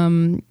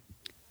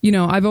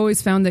 I've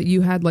always found that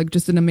you had like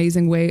just an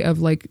amazing way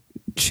of like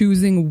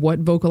choosing what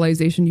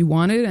vocalization you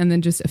wanted and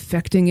then just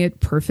affecting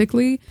it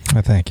perfectly.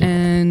 Oh, thank you.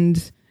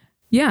 And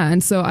yeah.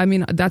 And so, I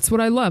mean, that's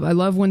what I love. I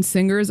love when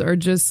singers are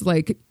just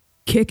like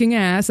kicking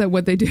ass at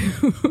what they do.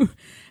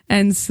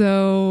 And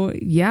so,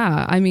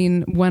 yeah, I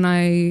mean, when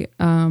I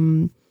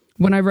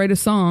write a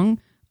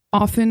song,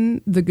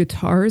 often the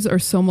guitars are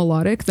so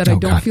melodic that I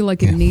don't feel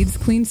like it needs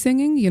clean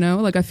singing, you know?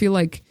 Like I feel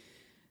like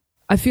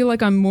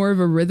I'm more of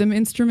a rhythm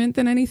instrument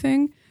than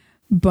anything,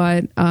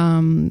 but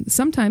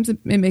sometimes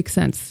it makes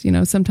sense, you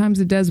know, sometimes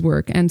it does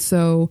work. And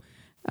so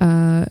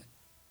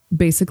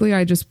basically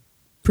I just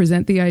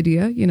present the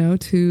idea, you know,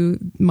 to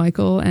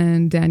Michael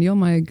and Daniel,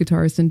 my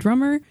guitarist and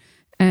drummer,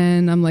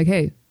 and I'm like,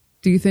 hey,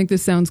 do you think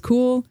this sounds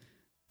cool?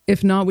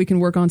 If not, we can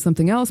work on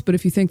something else, but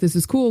if you think this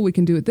is cool, we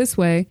can do it this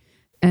way.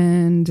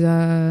 And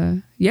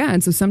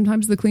and so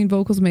sometimes the clean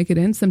vocals make it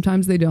in,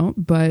 sometimes they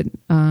don't, but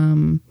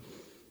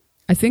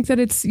I think that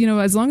it's, you know,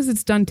 as long as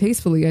it's done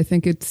tastefully, I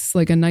think it's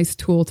like a nice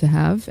tool to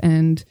have.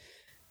 And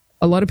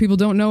a lot of people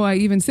don't know I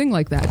even sing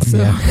like that, so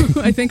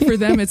I think for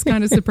them it's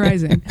kind of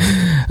surprising.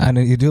 And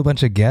you do a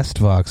bunch of guest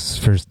vox.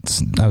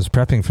 I was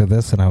prepping for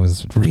this and I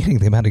was reading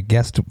the amount of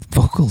guest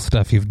vocal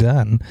stuff you've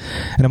done,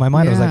 and in my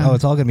mind I was like, oh,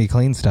 it's all gonna be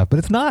clean stuff, but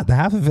it's not.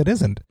 Half of it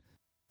isn't.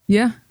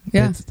 Yeah.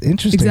 It's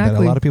interesting that a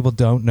lot of people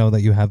don't know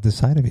that you have this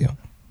side of you.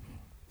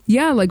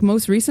 Yeah, like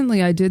most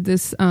recently I did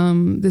this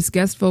this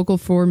guest vocal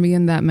for Me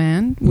and That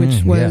Man,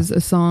 which was a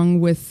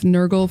song with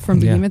Nurgle from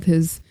Behemoth,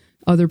 his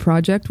other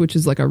project, which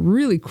is like a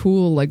really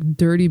cool, like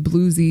dirty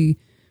bluesy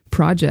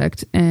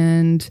project.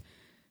 And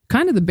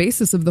kind of the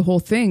basis of the whole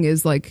thing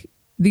is like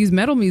these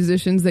metal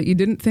musicians that you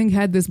didn't think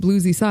had this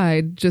bluesy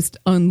side just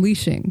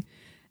unleashing.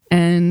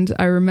 And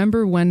I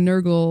remember when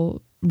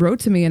Nurgle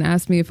wrote to me and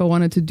asked me if I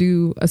wanted to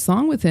do a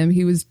song with him,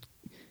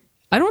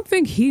 I don't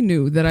think he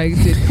knew that I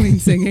did clean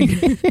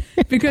singing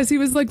because he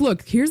was like,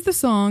 look, here's the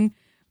song.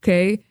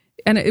 Okay.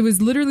 And it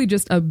was literally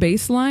just a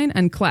bass line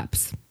and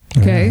claps.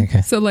 Okay.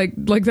 So like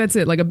that's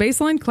it. Like a bass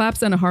line,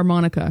 claps, and a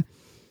harmonica.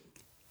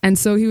 And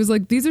so he was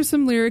like, these are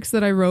some lyrics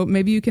that I wrote.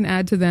 Maybe you can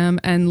add to them.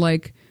 And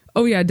like,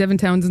 oh yeah, Devin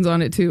Townsend's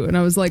on it too. And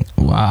I was like,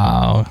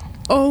 wow.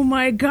 Oh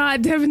my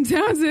God, Devin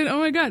Townsend. Oh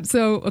my God.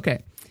 So,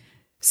 okay.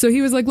 So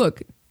he was like,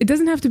 look, it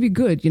doesn't have to be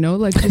good, you know,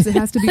 like just, it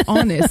has to be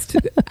honest.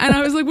 And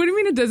I was like, what do you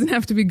mean it doesn't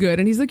have to be good?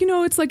 And he's like, you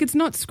know, it's like, it's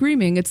not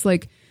screaming, it's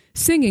like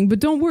singing, but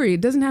don't worry,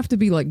 it doesn't have to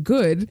be like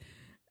good.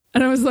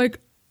 And I was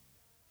like,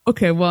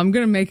 okay, well, I'm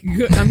gonna make it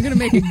good. I'm gonna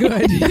make it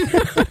good.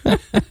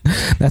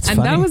 That's and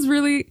funny. that was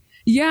really,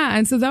 yeah.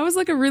 And so that was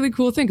like a really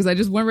cool thing because I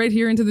just went right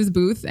here into this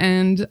booth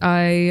and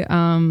I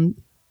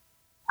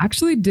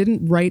actually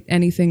didn't write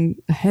anything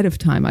ahead of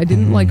time. I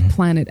didn't like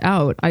plan it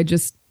out. I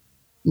just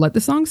let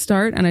the song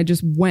start and I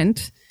just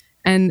went.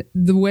 And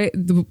the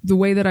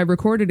way that I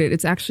recorded it,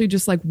 it's actually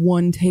just like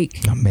one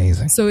take.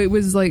 Amazing. So it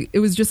was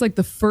just like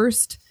the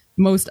first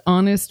most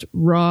honest,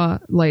 raw,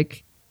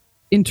 like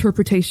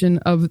interpretation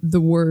of the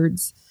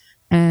words.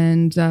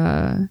 And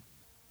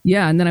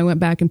yeah, and then I went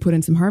back and put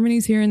in some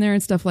harmonies here and there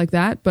and stuff like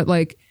that. But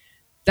like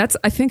that's,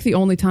 I think, the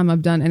only time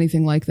I've done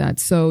anything like that.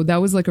 So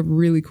that was like a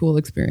really cool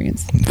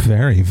experience.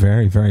 Very,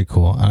 very, very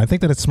cool. And I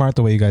think that it's smart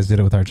the way you guys did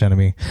it with Arch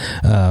Enemy,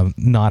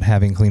 not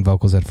having clean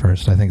vocals at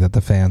first. I think that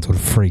the fans would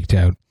have freaked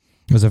out.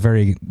 It was a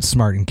very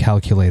smart and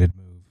calculated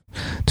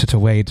move to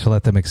wait, to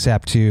let them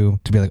accept you,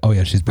 to be like, oh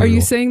yeah, she's brutal. Are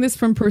you saying this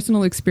from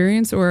personal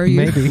experience or are you?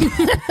 Maybe.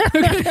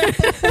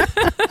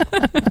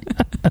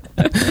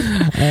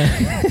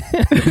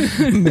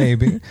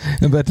 Maybe.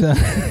 But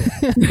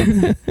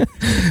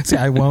see,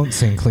 I won't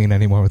sing clean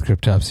anymore with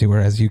Cryptopsy,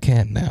 whereas you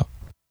can now.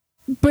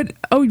 But,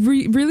 oh,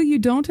 really you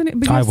don't?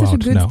 But you have such a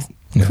good,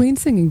 clean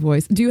singing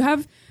voice. Do you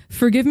have,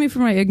 forgive me for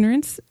my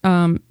ignorance,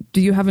 do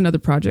you have another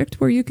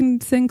project where you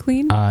can sing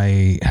clean?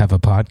 I have a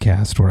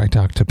podcast where I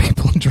talk to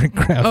people and drink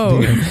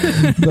craft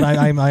beer. But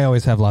I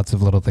always have lots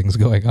of little things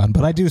going on.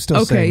 But I do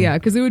still sing. Okay, yeah,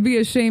 because it would be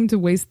a shame to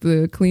waste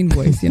the clean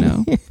voice, you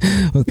know?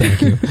 Well,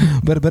 thank you.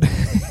 But but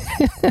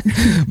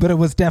it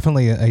was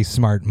definitely a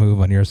smart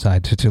move on your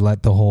side to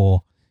let the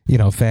whole, you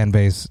know, fan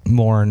base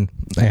mourn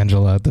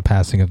Angela, the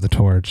passing of the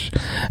torch.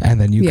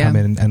 And then you come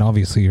in and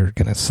obviously you're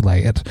going to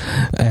slay it.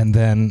 And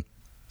then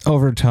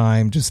over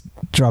time, just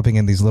dropping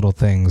in these little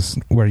things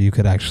where you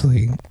could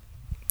actually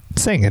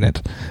sing in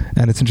it.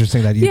 And it's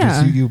interesting that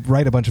you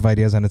write a bunch of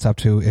ideas and it's up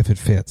to if it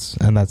fits.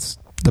 And that's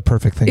the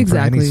perfect thing for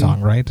any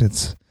song, right?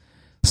 It's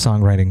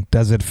songwriting.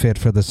 Does it fit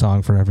for the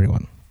song for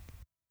everyone?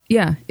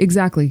 Yeah,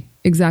 exactly.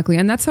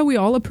 And that's how we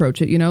all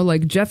approach it, you know?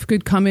 Like Jeff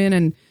could come in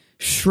and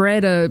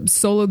shred a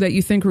solo that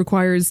you think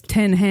requires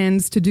 10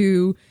 hands to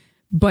do,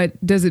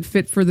 but does it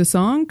fit for the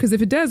song? Because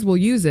if it does, we'll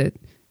use it.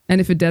 And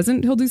if it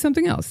doesn't, he'll do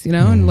something else, you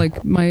know? And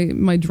like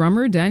my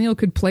drummer, Daniel,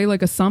 could play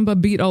like a samba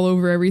beat all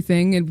over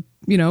everything, and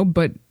you know,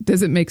 but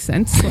does it make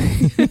sense?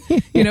 Like,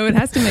 you know, it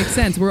has to make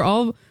sense. We're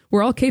all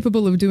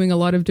capable of doing a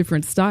lot of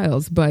different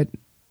styles, but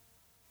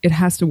it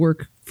has to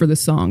work for the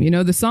song. You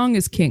know, the song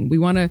is king. We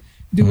want to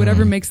do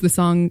whatever makes the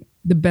song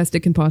the best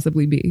it can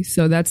possibly be.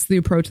 So that's the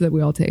approach that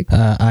we all take.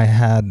 I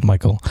had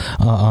Michael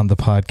on the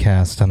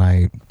podcast and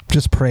I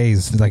just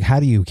praised, like, how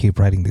do you keep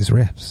writing these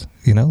riffs?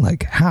 You know,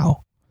 like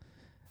how?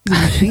 The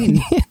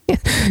machine.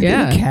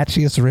 Yeah. The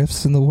catchiest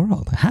riffs in the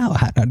world. How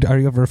are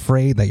you ever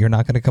afraid that you're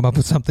not going to come up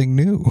with something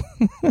new?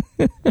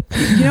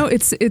 You know,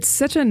 it's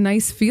such a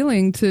nice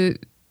feeling to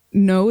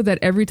know that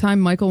every time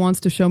Michael wants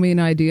to show me an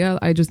idea,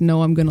 I just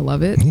know I'm going to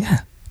love it. Yeah.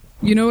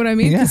 You know what I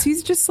mean? Because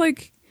he's just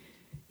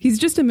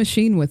a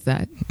machine with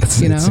that.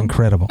 It's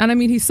incredible. And I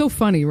mean, he's so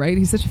funny, right?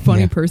 He's such a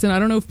funny person. I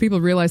don't know if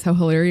people realize how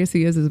hilarious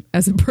he is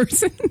as a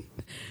person,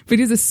 but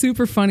he's a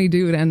super funny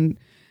dude. And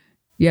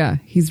yeah,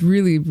 he's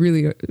really,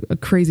 really a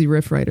crazy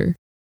riff writer.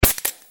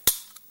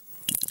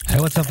 Hey,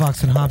 what's up,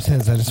 Vox and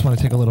Hopsheads? I just want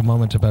to take a little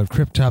moment about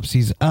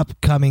Cryptopsy's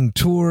upcoming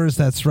tours.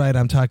 That's right,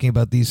 I'm talking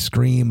about the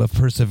Scream of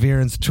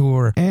Perseverance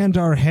tour and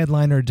our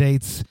headliner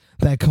dates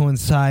that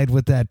coincide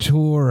with that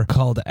tour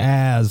called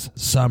As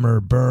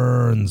Summer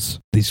Burns.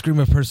 The Scream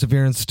of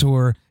Perseverance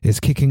tour is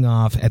kicking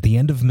off at the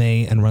end of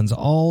May and runs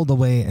all the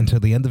way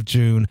until the end of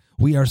June.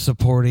 We are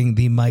supporting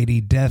the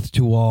mighty Death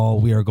to All.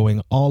 We are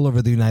going all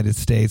over the United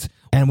States,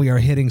 and we are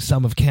hitting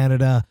some of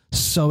Canada.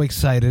 So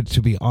excited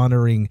to be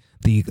honoring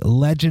the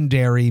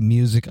legendary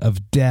music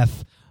of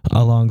Death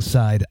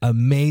alongside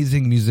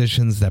amazing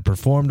musicians that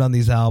performed on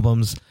these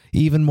albums.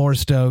 Even more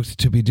stoked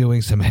to be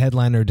doing some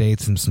headliner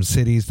dates in some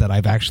cities that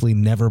I've actually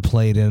never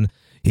played in.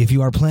 If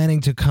you are planning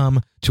to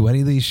come to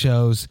any of these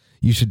shows,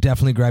 you should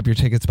definitely grab your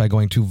tickets by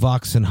going to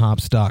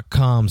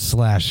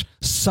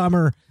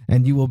voxandhops.com/summer,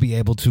 and you will be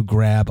able to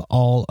grab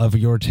all of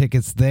your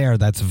tickets there.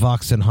 That's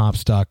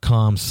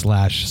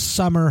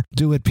voxandhops.com/summer.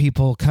 Do it,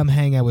 people. Come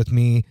hang out with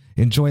me.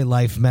 Enjoy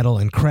life, metal,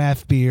 and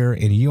craft beer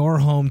in your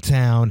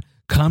hometown.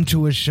 Come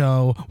to a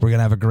show. We're going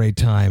to have a great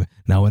time.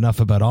 Now, enough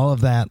about all of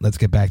that. Let's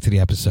get back to the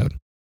episode.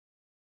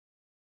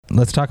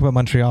 Let's talk about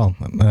Montreal.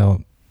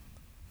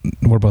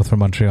 We're both from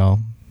Montreal.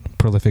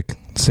 Prolific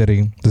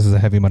city. This is a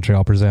Heavy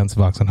Montreal Presents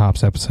Vox and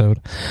Hops episode.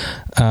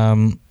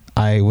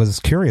 I was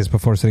curious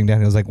before sitting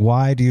down. I was like,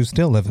 why do you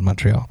still live in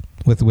Montreal?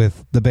 With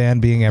the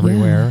band being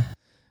everywhere.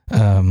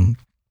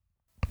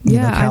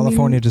 Yeah.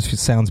 California just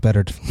sounds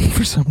better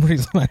for some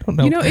reason. I don't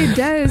know. You know, it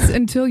does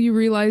until you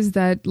realize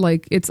that,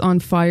 like, it's on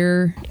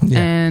fire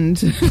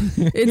and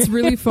it's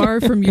really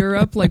far from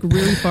Europe, like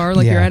really far.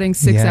 Like you're adding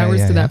 6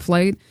 hours to that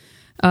flight.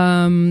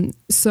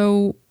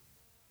 So,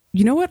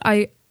 you know what?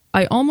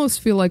 I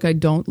almost feel like I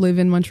don't live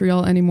in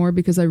Montreal anymore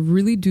because I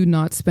really do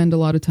not spend a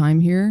lot of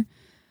time here.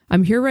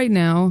 I'm here right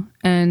now,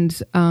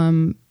 and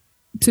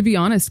to be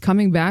honest,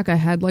 coming back, I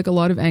had like a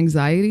lot of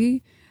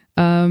anxiety,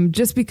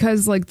 just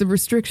because like the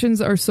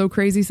restrictions are so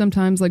crazy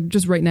sometimes, like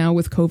just right now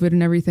with COVID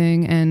and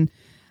everything. And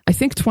I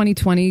think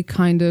 2020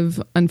 kind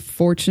of,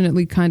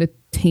 unfortunately, kind of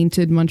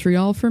tainted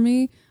Montreal for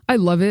me. I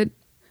love it.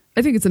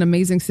 I think it's an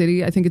amazing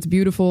city. I think it's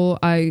beautiful.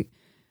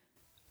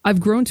 I've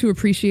grown to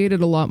appreciate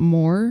it a lot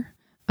more.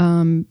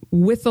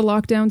 With the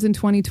lockdowns in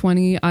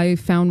 2020, I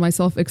found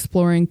myself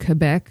exploring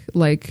Quebec.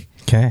 Like,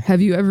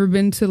 have you ever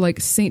been to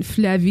like Saint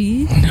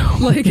Flavie? No.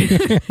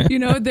 Like, you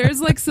know, there's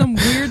like some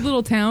weird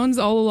little towns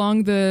all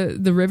along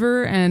the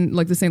river and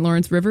like the St.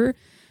 Lawrence River.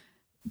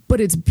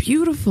 But it's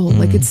beautiful.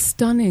 Like, it's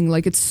stunning.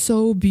 Like, it's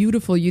so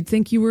beautiful. You'd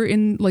think you were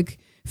in like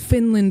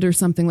Finland or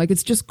something. Like,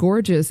 it's just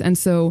gorgeous. And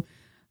so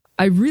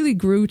I really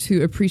grew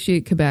to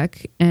appreciate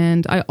Quebec.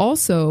 And I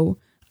also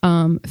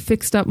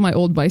fixed up my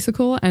old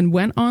bicycle and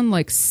went on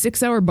like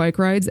 6-hour bike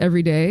rides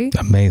every day.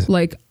 Amazing.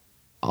 Like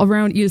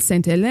around Ile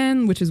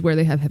Sainte-Hélène, which is where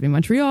they have Heavy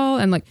Montreal,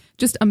 and like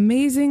just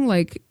amazing,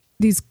 like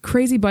these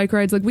crazy bike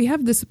rides. Like, we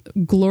have this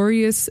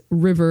glorious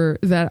river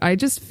that I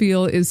just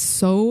feel is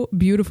so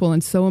beautiful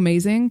and so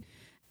amazing.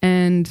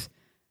 And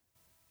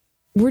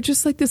we're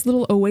just like this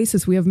little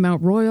oasis. We have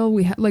Mount Royal.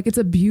 We have like, it's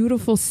a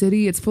beautiful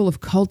city. It's full of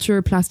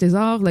culture, Place des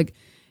Arts. Like,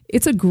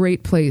 it's a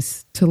great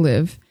place to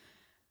live.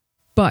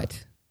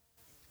 But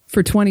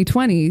for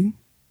 2020,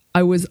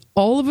 I was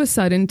all of a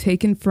sudden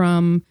taken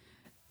from,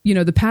 you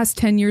know, the past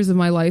 10 years of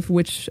my life,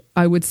 which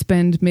I would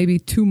spend maybe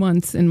 2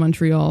 months in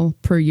Montreal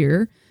per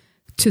year,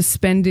 to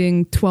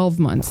spending 12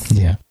 months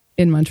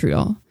in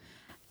Montreal.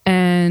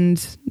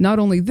 And not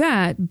only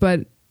that,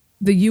 but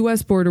the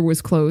US border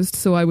was closed.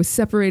 So I was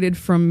separated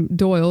from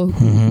Doyle,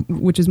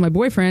 which is my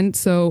boyfriend.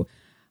 So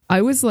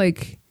I was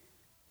like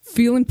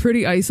feeling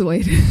pretty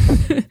isolated.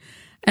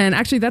 And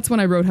actually, that's when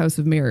I wrote House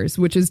of Mirrors,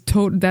 which is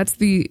that's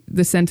the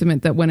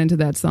sentiment that went into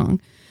that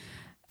song.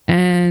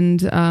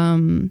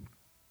 And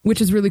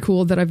which is really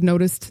cool that I've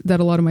noticed that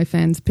a lot of my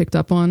fans picked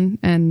up on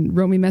and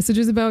wrote me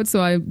messages about.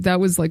 So that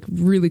was like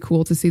really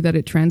cool to see that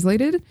it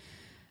translated.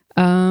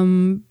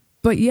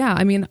 But yeah,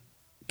 I mean,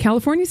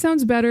 California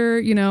sounds better.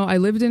 You know, I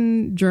lived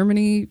in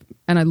Germany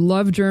and I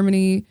love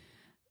Germany.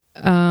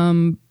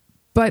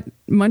 But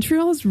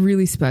Montreal is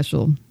really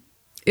special.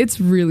 It's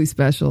really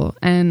special.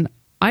 And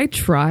I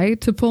try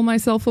to pull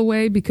myself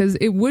away because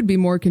it would be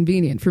more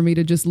convenient for me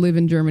to just live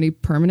in Germany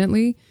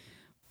permanently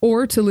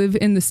or to live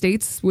in the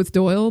States with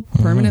Doyle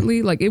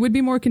permanently. Like, it would be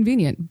more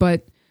convenient.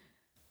 But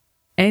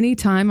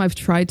anytime I've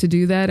tried to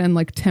do that and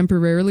like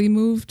temporarily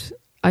moved,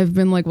 I've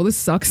been like, well, this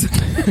sucks.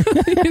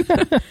 You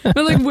know?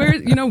 But like,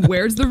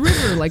 where's the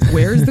river? Like,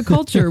 where's the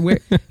culture? Where,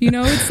 you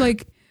know, it's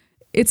like,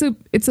 it's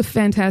a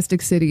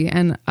fantastic city.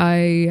 And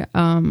I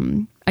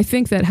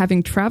think that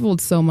having traveled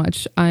so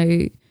much,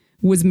 I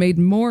was made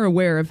more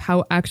aware of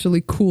how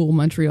actually cool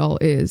Montreal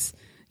is.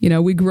 You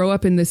know, we grow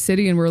up in this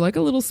city and we're like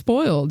a little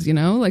spoiled, you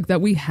know, like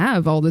that we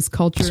have all this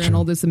culture and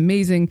all this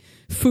amazing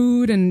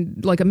food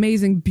and like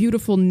amazing,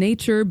 beautiful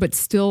nature, but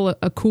still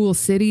a cool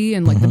city,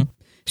 and like the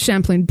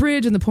Champlain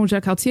Bridge and the Pont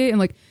Jacques-Cartier, and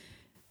like,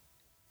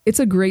 it's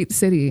a great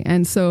city.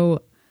 And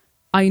so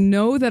I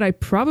know that I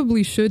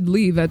probably should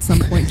leave at some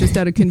point just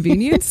out of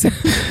convenience,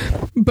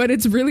 but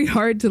it's really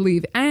hard to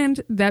leave. And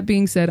that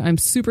being said, I'm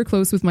super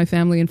close with my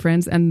family and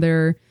friends, and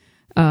they're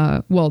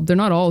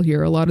not all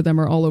here. A lot of them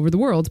are all over the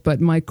world, but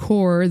my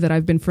core that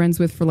I've been friends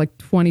with for like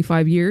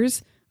 25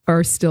 years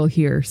are still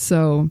here.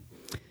 So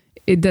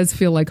it does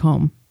feel like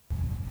home.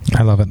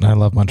 I love it. I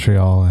love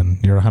Montreal,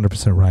 and you're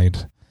 100%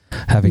 right.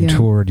 Having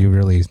toured, you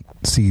really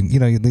see, you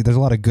know, there's a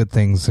lot of good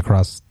things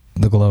across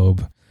the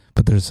globe,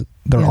 but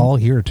they're all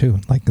here too.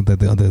 Like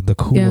the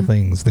cool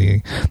things,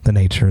 the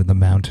nature, the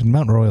mountain.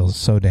 Mount Royal is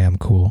so damn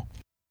cool.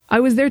 I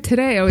was there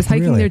today. I was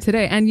hiking there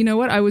today. And you know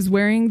what? I was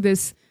wearing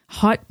this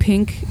hot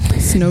pink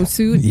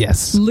snowsuit.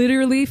 Yes.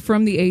 Literally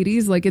from the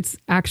 80s. Like, it's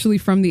actually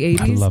from the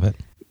 80s. I love it.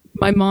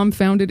 My mom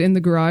found it in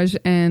the garage.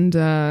 And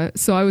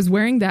so I was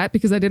wearing that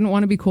because I didn't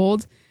want to be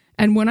cold.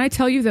 And when I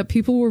tell you that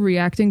people were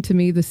reacting to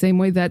me the same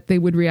way that they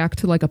would react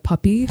to like a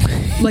puppy,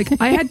 like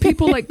I had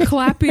people like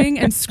clapping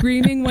and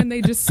screaming when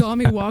they just saw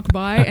me walk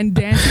by and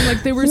dancing.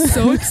 Like, they were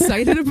so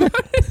excited about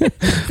it.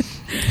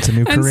 It's a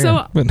new career.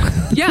 And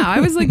so, yeah, I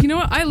was like, you know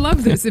what? I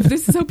love this. If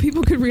this is how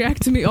people could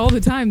react to me all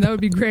the time, that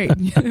would be great.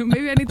 You know,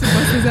 maybe I need to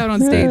bust this out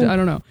on stage. I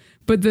don't know.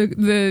 But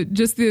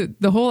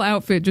the whole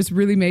outfit just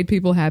really made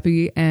people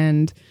happy.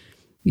 And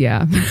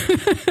yeah.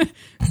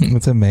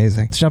 It's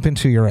amazing. Let's jump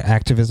into your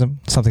activism,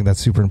 something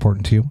that's super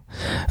important to you.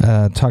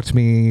 Talk to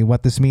me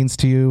what this means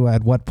to you.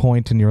 At what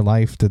point in your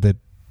life did it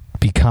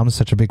become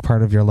such a big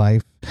part of your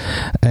life?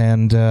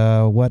 And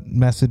what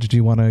message do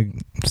you want to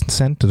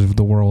send to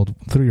the world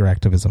through your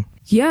activism?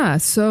 Yeah,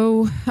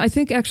 so I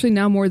think actually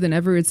now more than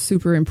ever, it's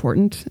super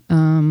important.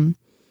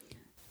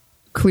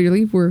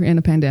 Clearly, we're in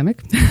a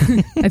pandemic.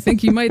 I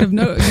think you might have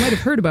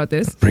heard about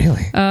this.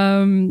 Really?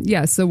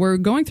 Yeah, so we're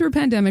going through a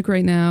pandemic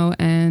right now,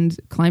 and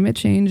climate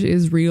change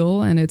is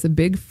real, and it's a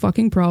big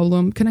fucking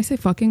problem. Can I say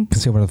fucking? You can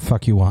say whatever the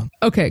fuck you want.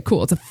 Okay,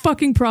 cool. It's a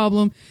fucking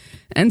problem.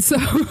 And so,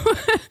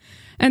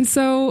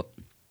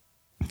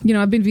 you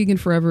know, I've been vegan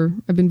forever.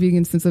 I've been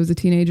vegan since I was a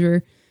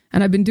teenager.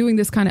 And I've been doing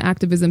this kind of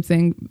activism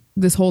thing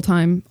this whole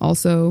time,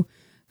 also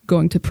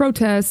going to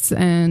protests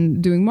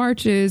and doing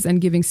marches and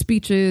giving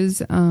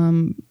speeches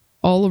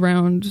all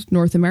around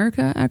North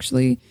America,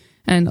 actually,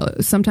 and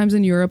sometimes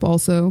in Europe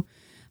also.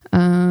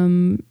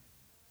 And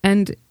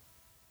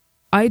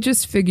I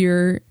just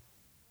figure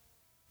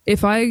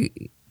if I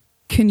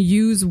can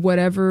use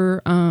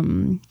whatever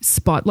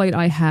spotlight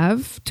I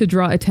have to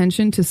draw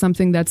attention to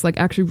something that's like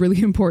actually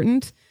really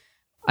important,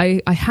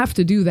 I have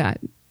to do that,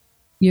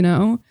 you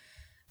know?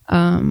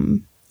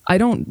 I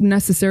don't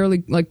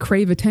necessarily like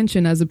crave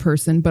attention as a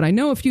person, but I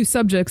know a few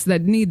subjects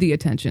that need the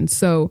attention.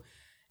 So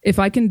if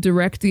I can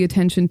direct the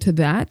attention to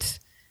that,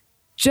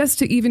 just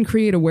to even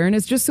create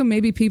awareness, just so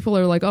maybe people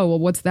are like, oh, well,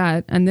 what's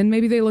that? And then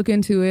maybe they look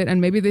into it and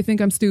maybe they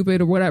think I'm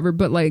stupid or whatever,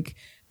 but like,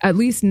 at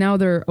least now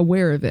they're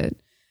aware of it.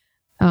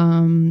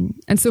 And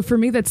so for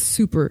me, that's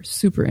super,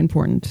 super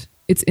important.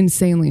 It's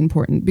insanely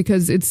important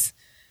because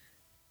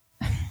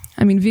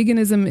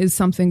veganism is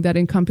something that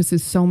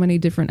encompasses so many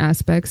different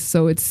aspects.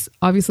 So it's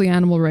obviously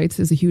animal rights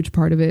is a huge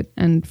part of it.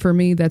 And for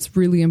me, that's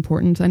really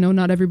important. I know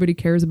not everybody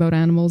cares about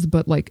animals,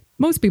 but like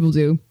most people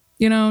do.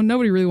 You know,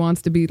 nobody really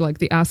wants to be like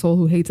the asshole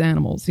who hates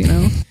animals, you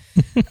know?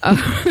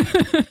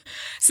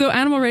 So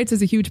animal rights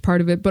is a huge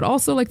part of it, but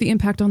also like the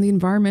impact on the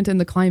environment and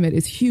the climate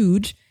is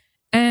huge.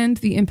 And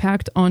the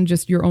impact on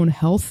just your own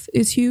health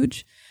is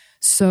huge.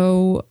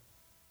 So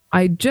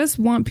I just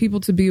want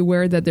people to be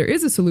aware that there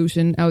is a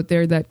solution out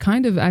there that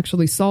kind of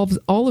actually solves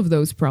all of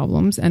those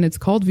problems. And it's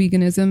called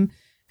veganism.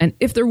 And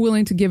if they're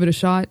willing to give it a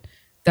shot,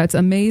 that's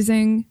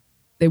amazing.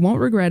 They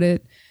won't regret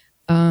it.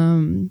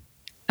 And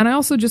I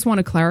also just want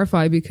to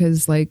clarify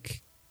because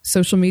like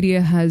social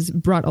media has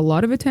brought a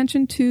lot of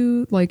attention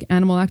to like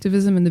animal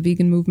activism and the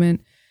vegan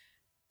movement,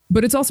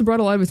 but it's also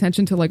brought a lot of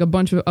attention to like a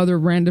bunch of other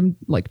random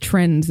like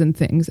trends and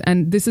things.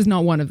 And this is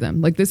not one of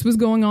them. Like this was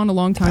going on a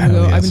long time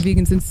ago. Yes. I've been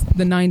vegan since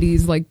the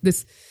 90s. Like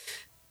this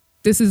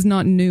is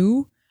not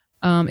new.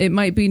 It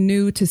might be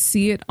new to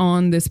see it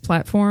on this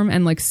platform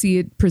and like see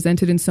it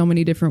presented in so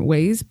many different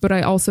ways. But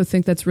I also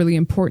think that's really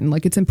important.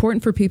 Like it's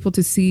important for people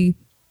to see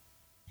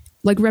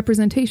like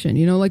representation,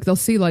 you know, like they'll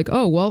see like,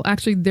 oh, well,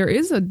 actually there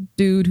is a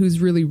dude who's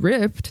really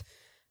ripped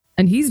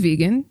and he's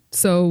vegan.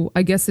 So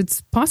I guess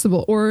it's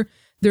possible. Or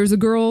there's a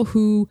girl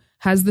who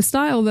has the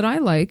style that I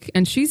like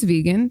and she's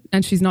vegan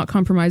and she's not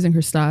compromising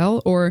her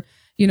style. Or,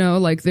 you know,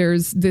 like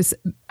there's this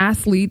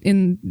athlete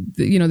in,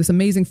 you know, this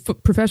amazing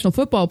professional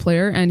football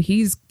player and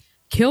he's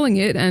killing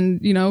it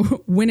and, you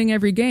know, winning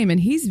every game and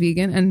he's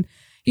vegan. And,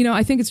 you know,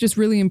 I think it's just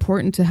really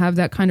important to have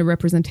that kind of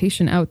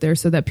representation out there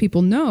so that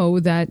people know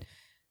that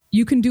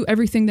you can do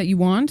everything that you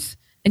want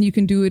and you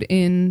can do it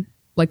in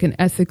like an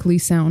ethically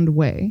sound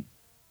way.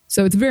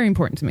 So it's very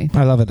important to me.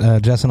 I love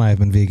it. Jess and I have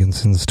been vegan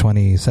since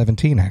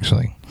 2017,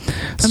 actually.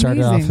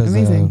 Started off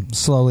as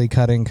slowly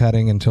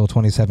cutting until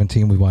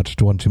 2017. We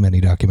watched one too many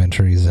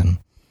documentaries and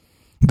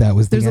that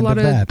was the end of that.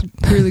 There's a lot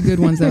of really good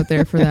ones out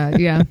there for that.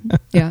 Yeah.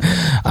 Yeah.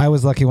 I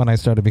was lucky when I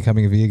started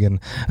becoming a vegan.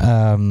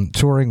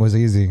 Touring was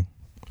easy.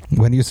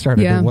 When you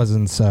started, it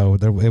wasn't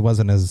it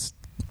wasn't as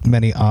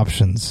many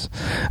options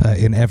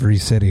in every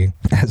city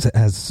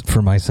as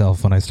for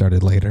myself when I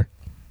started later.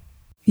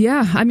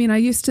 Yeah, I mean, I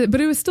used to, but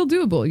it was still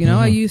doable. You know,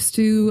 I used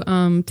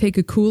to take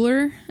a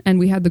cooler and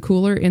we had the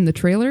cooler in the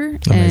trailer.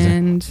 Amazing.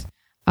 And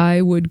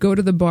I would go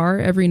to the bar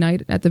every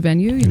night at the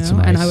venue, you know,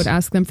 nice. And I would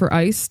ask them for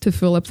ice to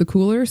fill up the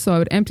cooler. So I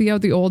would empty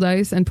out the old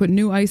ice and put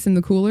new ice in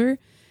the cooler.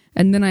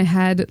 And then I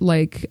had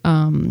like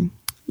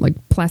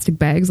plastic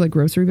bags, like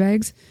grocery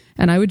bags.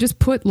 And I would just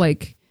put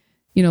like,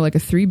 you know, like a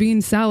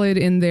 3-bean salad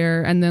in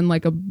there and then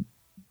like a,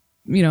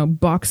 you know,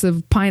 box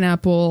of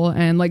pineapple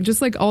and like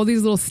just like all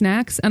these little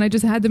snacks. And I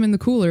just had them in the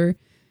cooler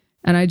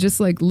and I just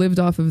like lived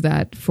off of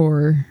that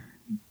for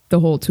the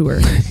whole tour.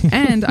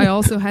 And I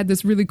also had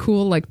this really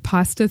cool like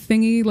pasta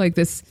thingy, like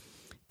this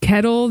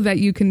kettle that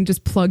you can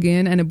just plug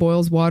in and it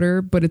boils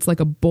water, but it's like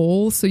a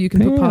bowl. So you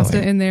can put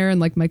pasta in there and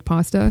like make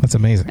pasta. That's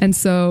amazing. And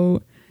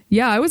so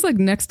yeah, I was like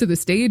next to the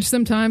stage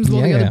sometimes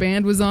while the other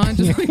band was on,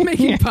 just like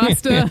making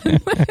pasta.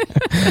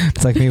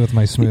 It's like me with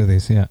my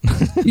smoothies,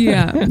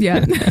 yeah.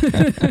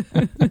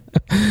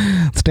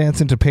 Let's dance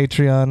into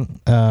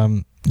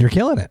Patreon. You're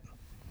killing it.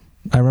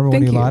 I remember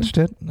when you launched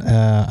it.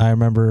 I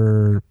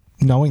remember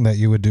knowing that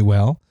you would do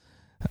well.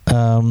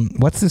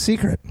 What's the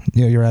secret?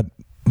 You know, you're at,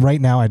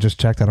 right now I just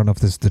checked, I don't know if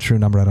this is the true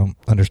number. I don't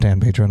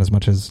understand Patreon as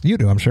much as you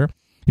do, I'm sure.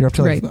 You're up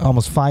to like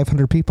almost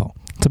 500 people.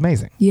 It's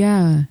amazing.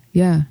 Yeah.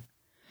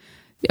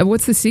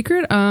 What's the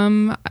secret?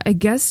 I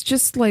guess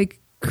just like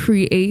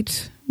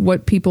create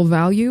what people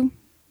value,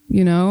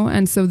 you know?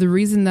 And so the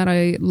reason that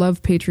I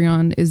love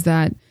Patreon is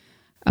that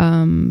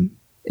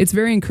it's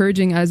very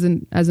encouraging as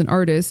an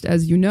artist,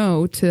 as you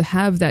know, to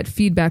have that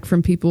feedback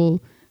from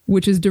people,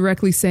 which is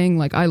directly saying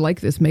like, I like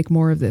this, make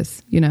more of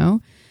this, you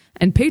know?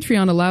 And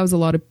Patreon allows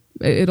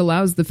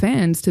allows the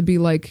fans to be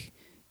like,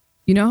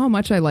 you know how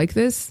much I like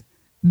this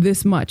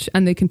much,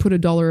 and they can put a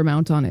dollar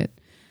amount on it.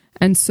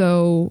 And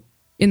so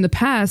in the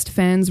past,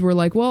 fans were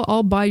like, well,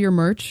 I'll buy your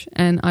merch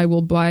and I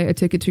will buy a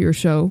ticket to your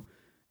show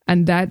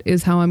And that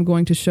is how I'm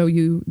going to show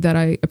you that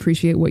I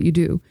appreciate what you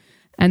do.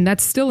 And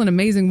that's still an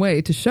amazing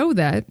way to show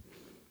that.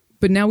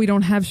 But now we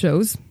don't have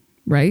shows,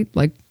 right?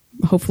 Like,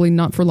 hopefully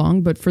not for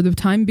long, but for the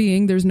time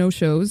being, there's no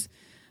shows,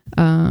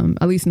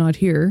 at least not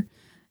here.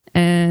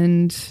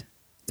 And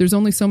there's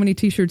only so many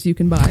t-shirts you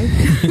can buy.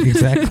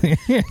 Exactly.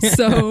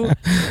 So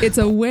it's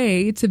a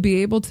way to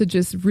be able to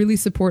just really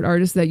support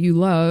artists that you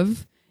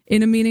love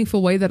in a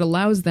meaningful way that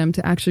allows them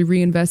to actually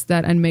reinvest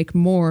that and make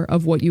more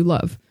of what you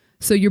love.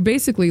 So you're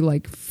basically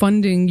like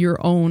funding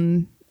your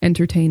own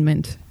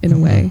entertainment in a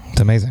way. It's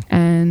amazing.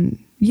 And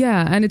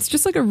yeah, and it's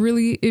just like it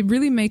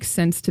really makes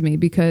sense to me,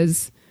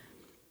 because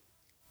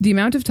the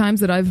amount of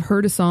times that I've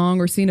heard a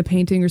song or seen a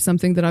painting or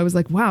something that I was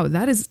like, wow,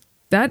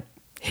 that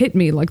hit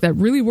me, like that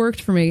really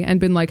worked for me, and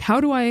been like,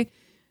 how do I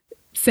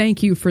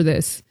thank you for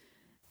this?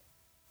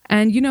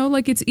 And, you know,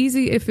 like, it's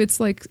easy if it's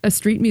like a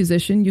street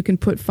musician, you can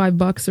put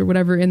 $5 or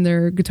whatever in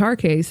their guitar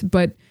case.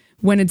 But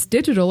when it's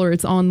digital or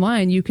it's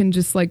online, you can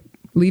just like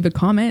leave a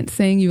comment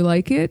saying you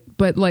like it.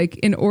 But like,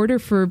 in order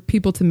for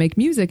people to make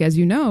music, as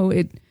you know,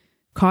 it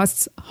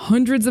costs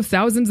hundreds of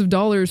thousands of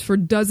dollars for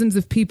dozens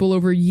of people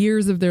over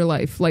years of their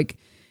life. Like,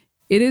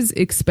 it is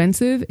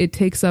expensive. It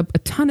takes up a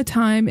ton of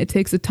time. It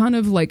takes a ton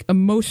of like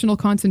emotional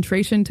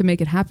concentration to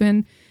make it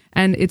happen.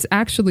 And it's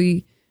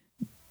actually,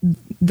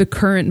 the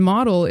current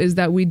model is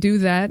that we do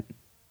that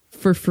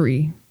for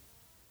free.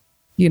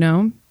 You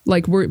know,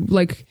 like, we're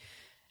like,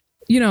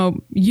 you know,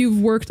 you've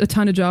worked a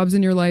ton of jobs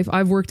in your life.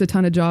 I've worked a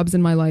ton of jobs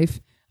in my life.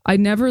 I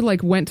never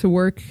like went to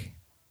work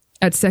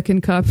at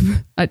Second Cup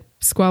at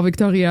Square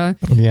Victoria.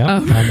 Yeah,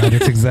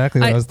 that's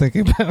exactly what I was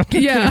thinking about.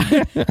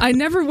 Yeah, I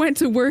never went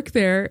to work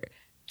there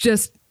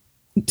just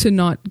to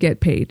not get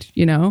paid.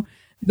 You know,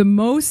 the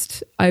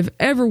most I've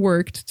ever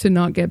worked to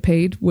not get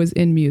paid was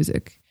in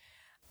music.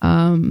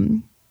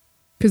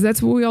 Because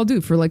that's what we all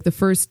do. For like the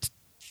first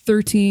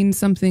 13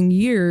 something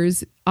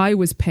years, I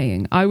was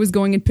paying. I was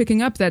going and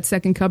picking up that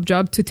Second Cup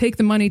job to take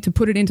the money to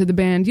put it into the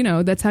band. You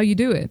know, that's how you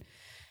do it.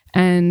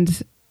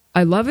 And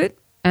I love it.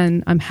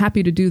 And I'm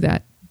happy to do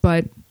that.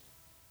 But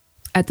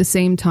at the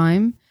same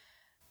time,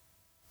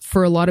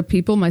 for a lot of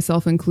people,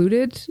 myself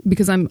included,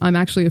 because I'm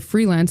actually a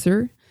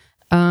freelancer,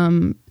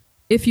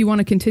 if you want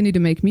to continue to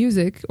make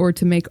music or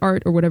to make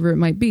art or whatever it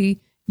might be,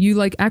 you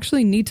like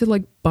actually need to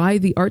like buy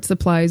the art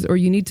supplies, or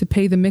you need to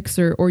pay the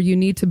mixer, or you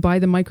need to buy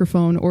the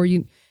microphone, or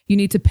you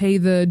need to pay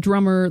the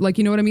drummer. Like,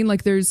 you know what I mean?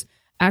 Like, there's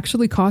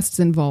actually costs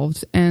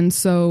involved. And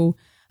so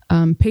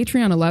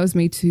Patreon allows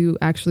me to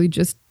actually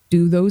just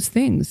do those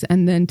things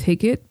and then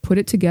take it, put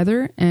it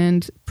together,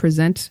 and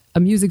present a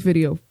music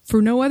video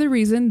for no other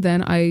reason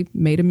than I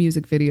made a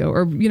music video.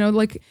 Or, you know,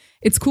 like,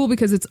 it's cool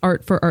because it's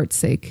art for art's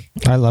sake.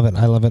 I love it.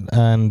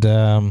 And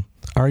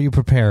are you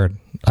prepared?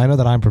 I know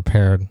that I'm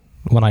prepared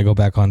when I go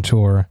back on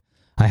tour.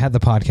 I had the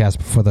podcast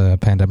before the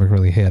pandemic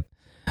really hit,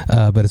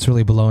 but it's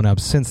really blown up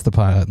since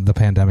the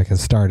pandemic has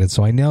started.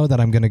 So I know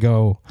that I'm going to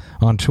go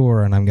on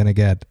tour and I'm going to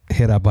get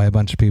hit up by a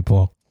bunch of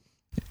people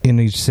in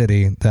each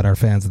city that are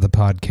fans of the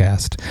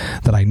podcast,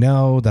 that I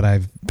know, that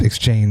I've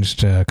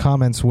exchanged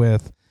comments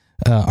with.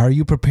 Are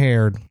you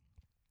prepared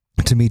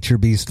to meet your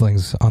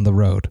beastlings on the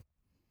road?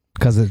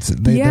 Because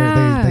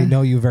they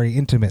know you very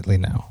intimately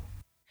now.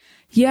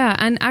 Yeah,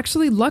 and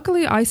actually,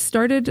 luckily, I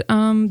started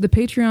the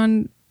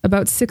Patreon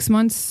about 6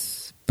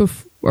 months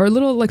before, or a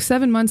little like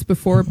 7 months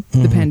before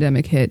the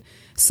pandemic hit.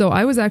 So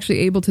I was actually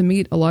able to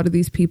meet a lot of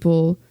these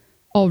people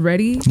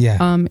already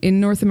in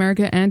North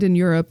America and in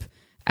Europe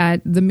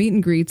at the meet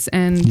and greets.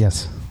 And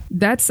yes,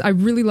 I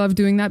really love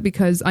doing that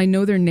because I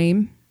know their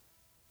name.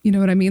 You know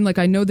what I mean? Like,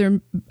 I know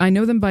them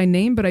by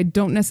name, but I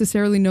don't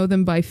necessarily know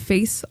them by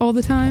face all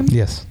the time.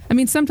 Yes. I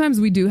mean, sometimes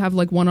we do have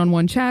like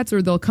one-on-one chats,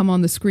 or they'll come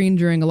on the screen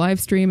during a live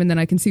stream and then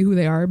I can see who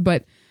they are.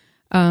 But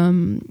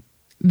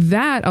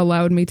that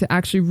allowed me to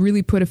actually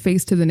really put a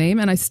face to the name.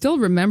 And I still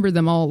remember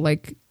them all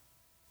like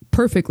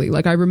perfectly.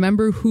 Like, I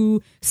remember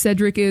who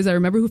Cedric is. I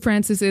remember who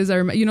Francis is. I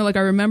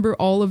remember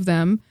all of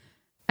them.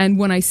 And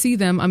when I see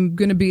them, I'm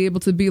going to be able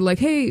to be like,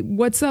 hey,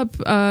 what's up?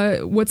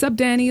 What's up,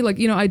 Danny? Like,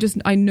 you know,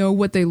 I know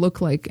what they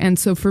look like. And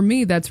so for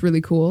me, that's really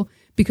cool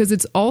because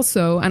it's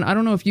also, and I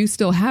don't know if you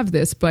still have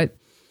this, but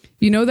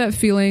you know, that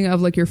feeling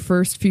of like your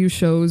first few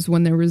shows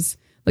when there was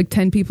like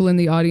 10 people in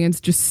the audience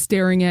just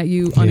staring at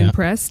you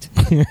unimpressed.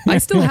 I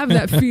still have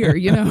that fear,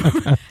 you know?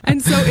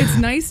 And so it's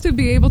nice to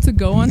be able to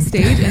go on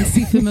stage and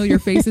see familiar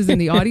faces in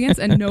the audience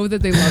and know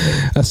that they love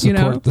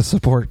it. The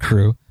support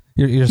crew.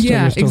 You're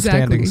still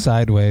standing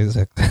sideways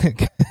at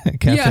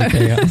Cafe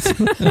Chaos.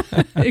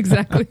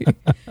 Exactly.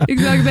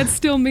 That's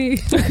still me.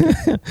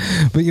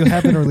 But you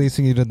have been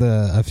releasing, you did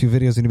a few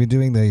videos, and you've been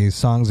doing the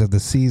songs of the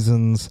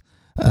seasons.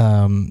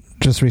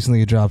 Just recently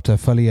you dropped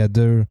Folie à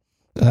Deux.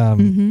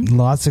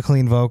 Lots of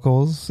clean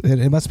vocals.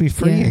 It must be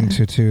freeing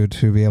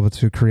to be able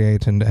to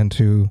create and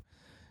to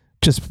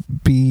just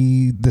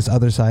be this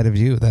other side of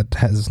you that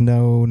has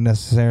no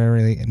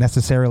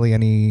necessarily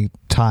any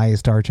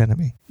ties to Arch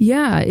Enemy.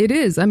 Yeah, it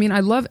is. I mean, I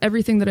love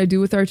everything that I do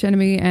with Arch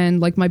Enemy, and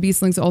like my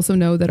beastlings also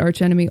know that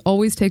Arch Enemy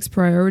always takes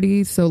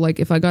priority. So like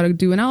if I got to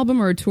do an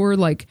album or a tour,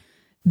 like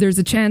there's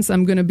a chance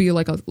I'm going to be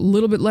like a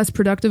little bit less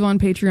productive on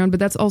Patreon, but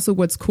that's also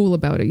what's cool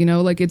about it. You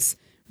know, like it's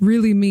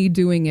really me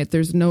doing it.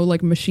 There's no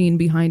like machine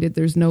behind it.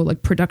 There's no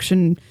like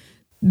production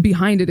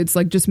behind it. It's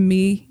like just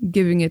me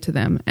giving it to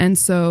them. And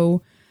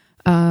so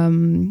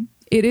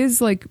it is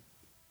like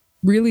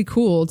really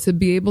cool to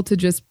be able to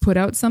just put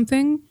out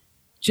something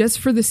just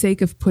for the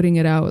sake of putting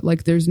it out.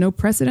 Like there's no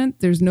precedent.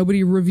 There's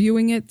nobody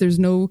reviewing it. There's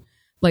no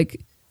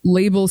like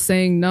label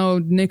saying, no,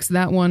 nix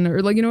that one.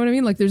 Or like, you know what I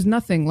mean? Like there's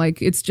nothing.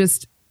 Like it's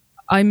just,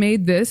 I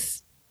made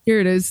this. Here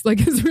it is.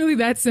 Like it's really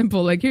that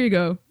simple. Like, here you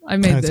go. I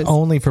made this. It's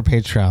only for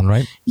Patreon,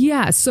 right?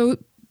 Yeah. So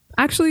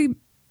actually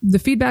the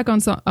feedback on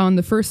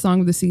the first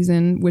song of the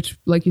season, which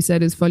like you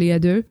said is Folie à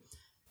deux.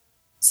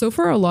 So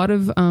far, a lot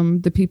of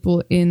the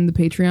people in the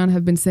Patreon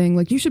have been saying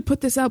like, you should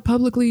put this out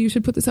publicly. You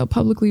should put this out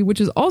publicly,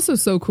 which is also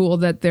so cool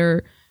that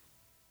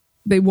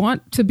they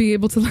want to be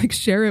able to like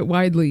share it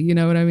widely. You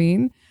know what I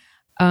mean?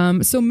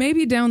 So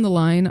maybe down the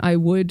line, I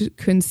would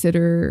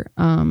consider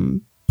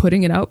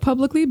putting it out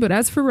publicly. But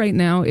as for right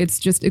now, it's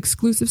just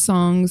exclusive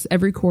songs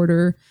every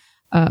quarter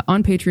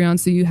on Patreon.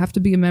 So you have to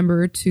be a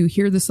member to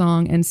hear the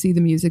song and see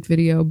the music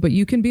video. But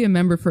you can be a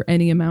member for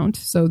any amount.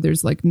 So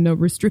there's like no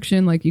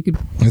restriction. Like you could.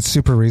 It's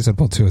super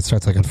reasonable too. It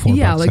starts like at $4.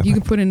 Yeah, like you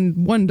could put in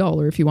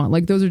 $1 if you want.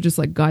 Like those are just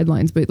like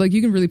guidelines. But like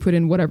you can really put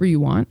in whatever you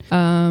want.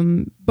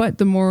 But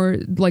the more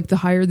like the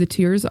higher the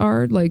tiers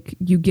are, like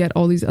you get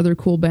all these other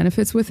cool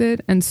benefits with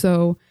it. And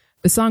so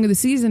the song of the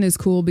season is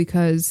cool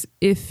because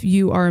if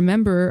you are a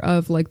member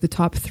of like the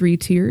top 3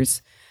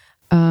 tiers,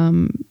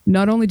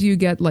 not only do you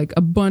get like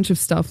a bunch of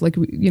stuff, like,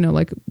 you know,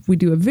 like we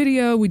do a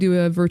video, we do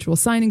a virtual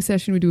signing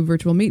session, we do a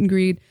virtual meet and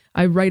greet.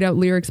 I write out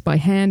lyrics by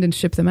hand and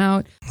ship them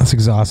out. That's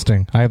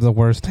exhausting. I have the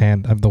worst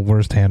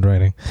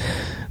handwriting.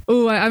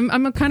 Oh,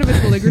 I'm a kind of a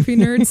calligraphy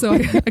nerd, so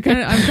I'm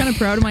kind of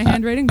proud of my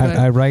handwriting. But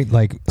I write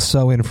like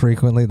so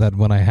infrequently that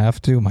when I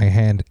have to, my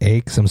hand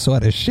aches. I'm so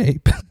out of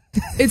shape.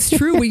 It's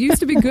true. We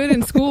used to be good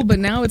in school, but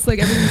now it's like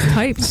everything's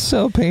typed.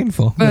 So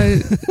painful.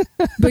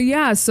 But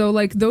yeah, so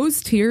like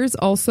those tiers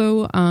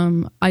also,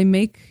 I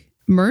make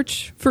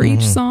merch for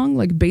each song,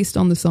 like based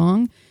on the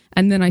song,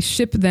 and then I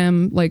ship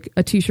them like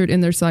a t-shirt in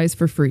their size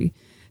for free.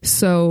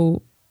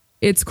 So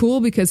it's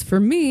cool because for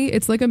me,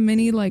 it's like a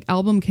mini like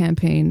album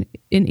campaign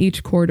in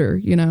each quarter,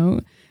 you know?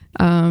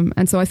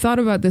 And so I thought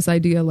about this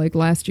idea like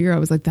last year. I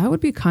was like, that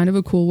would be kind of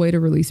a cool way to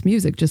release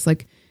music, just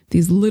like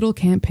these little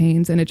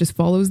campaigns, and it just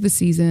follows the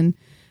season.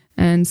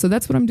 And so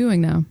that's what I'm doing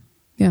now.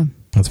 Yeah.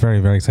 That's very,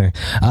 very exciting.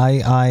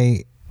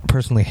 I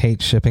personally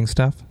hate shipping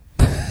stuff.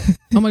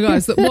 Oh my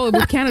gosh. Well,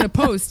 with Canada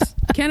Post,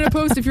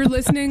 if you're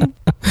listening,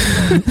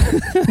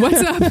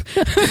 what's up?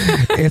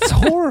 It's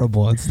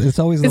horrible. It's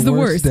always the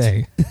worst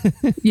day.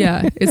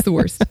 Yeah, it's the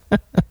worst.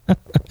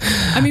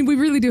 I mean, we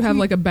really do have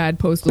like a bad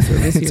postal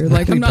service here.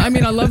 Like,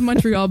 I love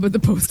Montreal, but the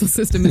postal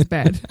system is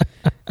bad.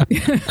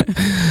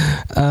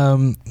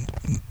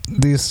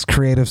 These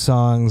creative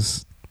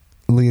songs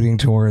leading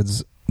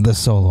towards the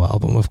solo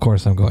album. Of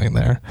course, I'm going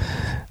there.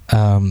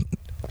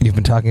 You've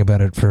been talking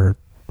about it for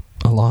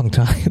a long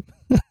time.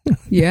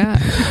 Yeah.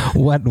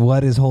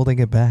 What is holding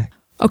it back?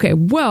 Okay,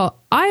 well,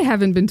 I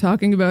haven't been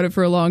talking about it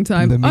for a long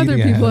time. Other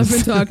people have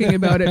been talking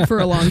about it for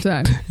a long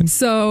time.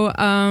 So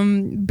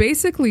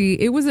basically,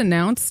 it was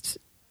announced.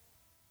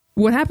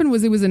 What happened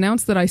was it was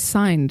announced that I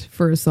signed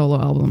for a solo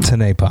album. To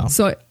Napalm.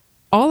 So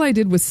all I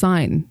did was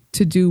sign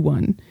to do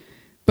one.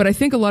 But I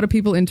think a lot of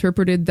people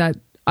interpreted that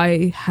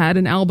I had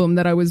an album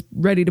that I was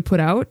ready to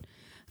put out.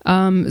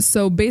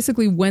 So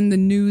basically, when the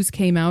news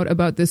came out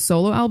about this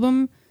solo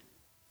album,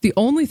 the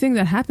only thing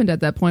that happened at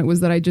that point was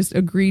that I just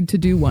agreed to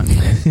do one.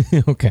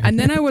 Okay. And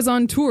then I was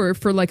on tour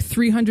for like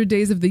 300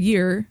 days of the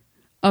year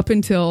up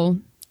until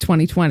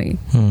 2020.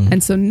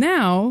 And so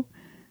now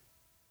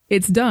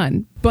it's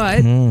done.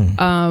 But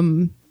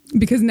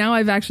because now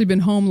I've actually been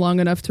home long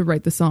enough to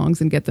write the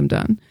songs and get them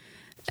done.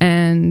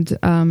 And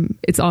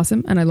it's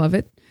awesome and I love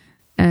it.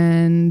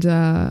 And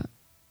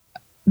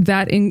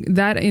that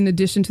in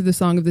addition to the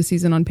song of the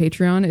season on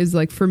Patreon is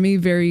like for me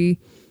very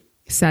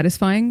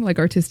satisfying, like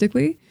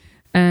artistically.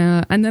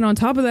 And then on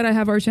top of that, I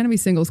have Arch Enemy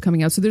singles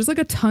coming out. So there's like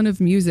a ton of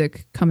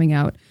music coming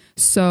out.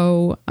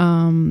 So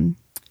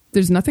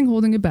there's nothing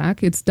holding it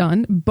back. It's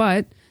done.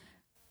 But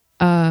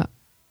I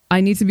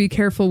need to be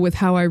careful with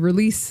how I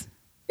release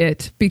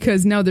it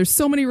because now there's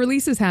so many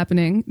releases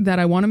happening that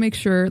I want to make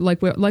sure,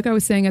 like I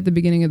was saying at the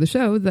beginning of the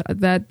show,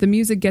 that the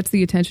music gets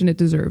the attention it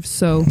deserves.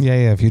 So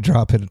yeah. If you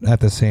drop it at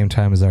the same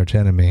time as Arch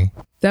Enemy,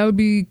 that would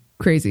be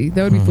crazy.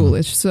 That would be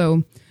foolish.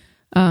 So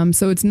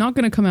it's not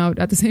going to come out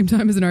at the same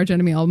time as an Arch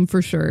Enemy album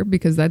for sure,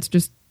 because that's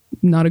just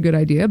not a good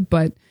idea.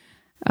 But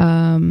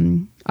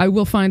I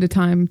will find a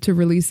time to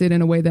release it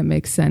in a way that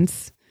makes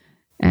sense.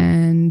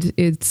 And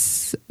it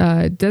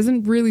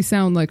doesn't really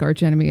sound like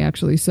Arch Enemy,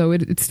 actually. So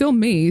it's still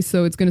me.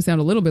 So it's going to sound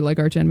a little bit like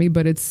Arch Enemy,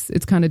 but it's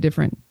kind of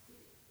different.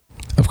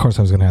 Of course,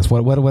 I was going to ask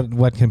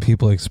what can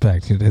people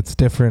expect? It's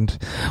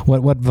different.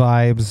 What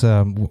vibes?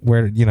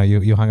 Where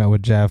you hung out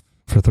with Jeff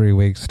for 3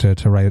 weeks to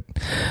write.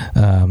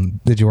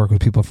 Did you work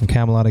with people from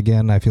Camelot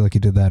again? I feel like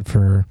you did that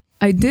for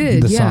I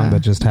did, the yeah. song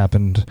that just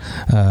happened,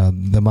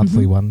 the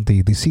monthly one,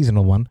 the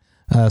seasonal one.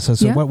 So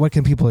Yeah. what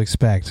can people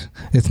expect?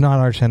 It's not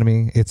Arch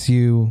Enemy. It's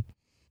you.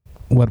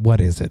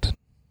 What is it?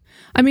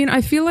 I mean,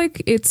 I feel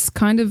like it's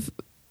kind of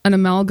an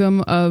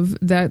amalgam of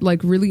that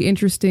like really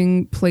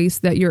interesting place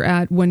that you're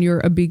at when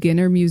you're a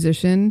beginner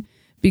musician.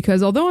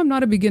 Because although I'm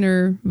not a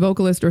beginner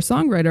vocalist or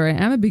songwriter, I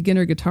am a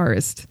beginner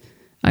guitarist.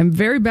 I'm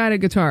very bad at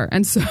guitar.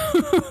 And so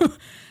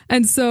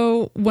and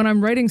so when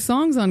I'm writing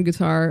songs on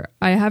guitar,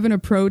 I have an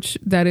approach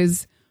that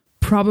is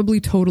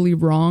probably totally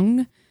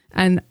wrong.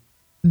 And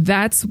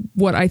that's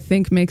what I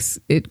think makes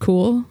it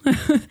cool.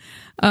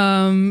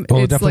 Well,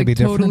 It's definitely like be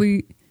different.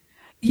 totally,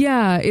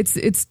 yeah, it's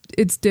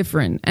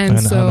different. And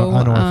An so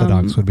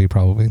unorthodox would be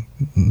probably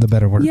the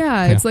better word.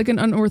 yeah, it's like an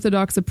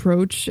unorthodox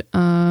approach.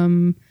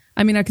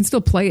 I mean, I can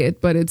still play it,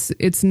 but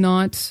it's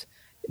not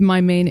my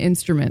main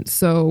instrument.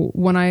 So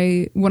when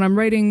I'm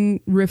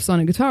writing riffs on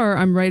a guitar,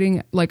 I'm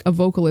writing like a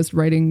vocalist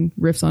writing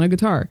riffs on a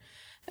guitar.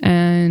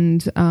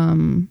 And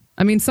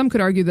I mean, some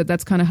could argue that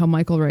that's kind of how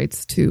Michael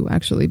writes too,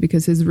 actually,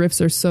 because his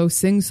riffs are so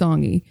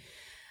sing-songy.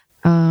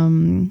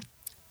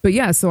 But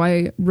yeah, so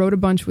I wrote a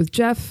bunch with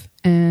Jeff,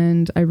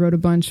 and I wrote a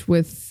bunch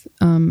with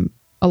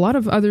a lot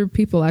of other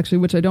people, actually,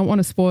 which I don't want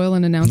to spoil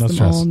and announce No them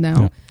stress. all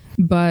now. Yeah.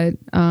 But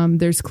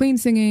there's clean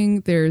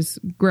singing, there's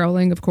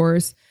growling, of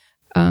course,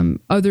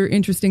 other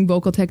interesting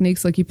vocal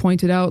techniques, like you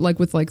pointed out, like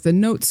with like the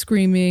note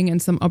screaming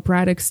and some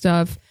operatic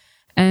stuff.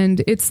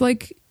 And it's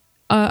like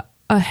a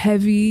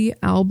heavy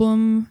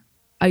album.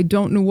 I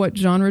don't know what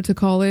genre to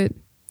call it.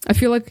 I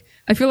feel like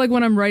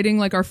when I'm writing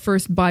like our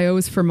first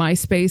bios for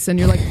MySpace and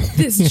you're like,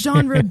 this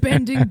genre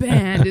bending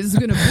band is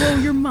going to blow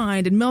your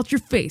mind and melt your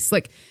face.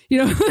 Like, you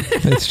know,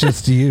 It's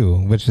just you,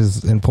 which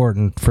is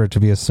important for it to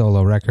be a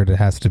solo record. It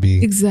has to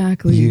be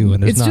exactly you,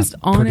 and there's it's not just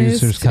honest.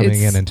 producers coming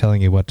It's in and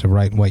telling you what to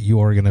write, what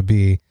you're going to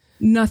be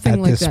nothing at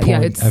like this that. point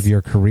Yeah, it's of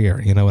your career.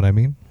 You know what I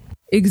mean?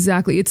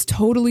 exactly. It's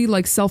totally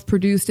like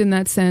self-produced in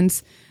that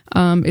sense.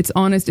 It's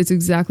honest. It's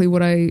exactly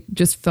what I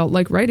just felt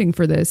like writing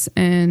for this.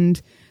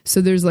 And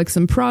so there's like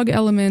some prog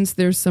elements,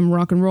 there's some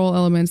rock and roll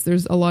elements,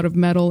 there's a lot of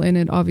metal in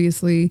it,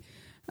 obviously.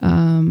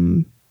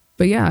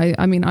 But yeah,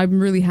 I mean, I'm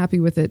really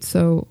happy with it.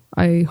 So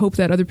I hope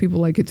that other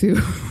people like it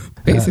too,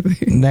 basically.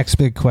 Next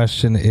big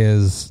question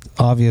is,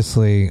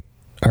 obviously,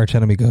 Arch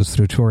Enemy goes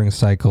through touring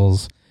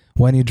cycles.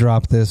 When you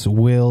drop this,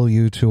 will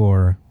you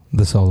tour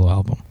the solo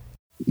album?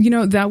 You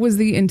know, that was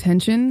the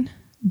intention,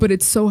 but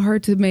it's so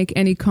hard to make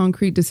any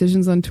concrete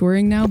decisions on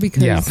touring now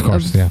because Yeah, of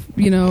course, yeah.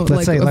 you know,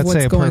 Let's say what's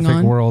a going perfect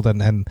on. world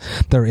and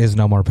there is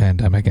no more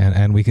pandemic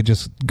and we could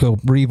just go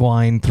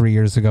rewind 3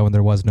 years ago and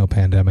there was no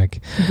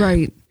pandemic.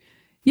 Right.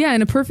 Yeah,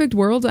 in a perfect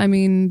world, I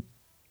mean,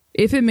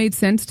 if it made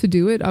sense to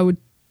do it, I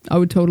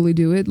would totally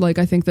do it. Like,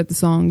 I think that the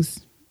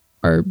songs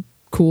are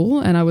cool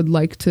and I would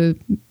like to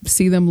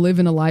see them live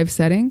in a live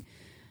setting.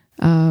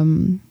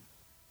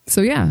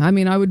 So yeah, I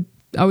mean, I would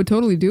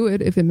totally do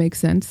it if it makes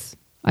sense.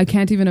 I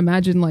can't even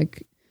imagine,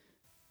 like,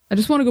 I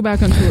just want to go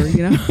back on tour,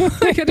 you know?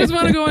 Like, I just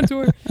want to go on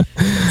tour.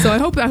 So I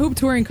hope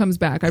touring comes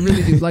back. I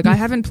really do. Like, I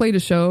haven't played a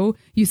show.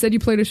 You said you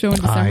played a show in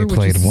December,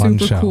 which is one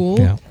super show. cool.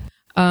 Yeah.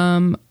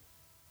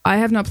 I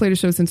have not played a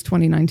show since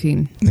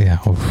 2019. Yeah.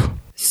 Oof.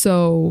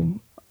 So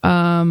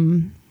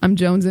I'm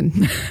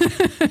jonesing.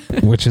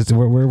 Which is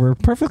we're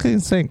perfectly in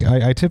sync.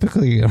 I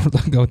typically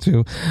go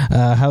to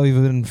how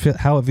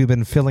have you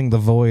been filling the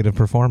void of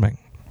performing?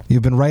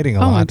 You've been writing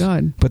a lot. Oh my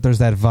God. But there's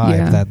that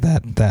vibe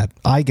that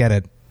I get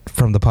it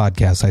from the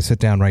podcast. I sit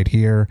down right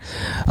here.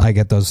 I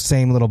get those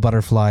same little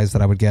butterflies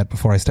that I would get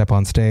before I step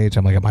on stage.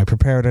 I'm like, am I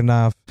prepared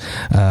enough?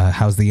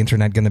 How's the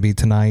internet going to be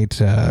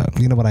tonight?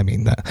 You know what I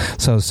mean?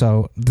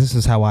 So this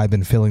is how I've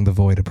been filling the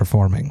void of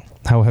performing.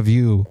 How have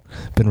you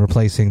been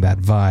replacing that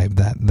vibe,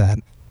 that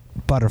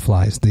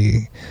butterflies,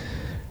 the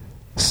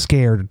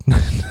scared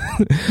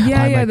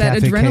Yeah, that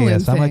Cafe adrenaline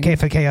Chaos. I'm like, thing.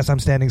 Cafe Chaos, I'm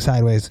standing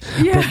sideways.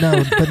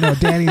 Yeah. But no,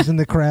 Danny's in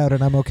the crowd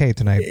and I'm okay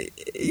tonight.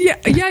 Yeah.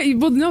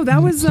 Well, no,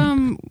 that was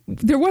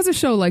there was a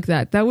show like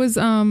that. That was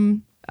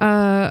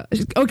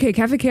okay,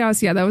 Cafe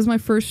Chaos. Yeah, that was my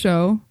first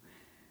show.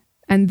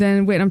 And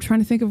then wait, I'm trying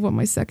to think of what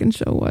my second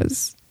show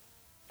was.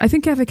 I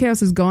think Cafe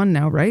Chaos is gone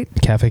now, right?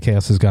 Cafe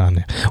Chaos is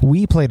gone.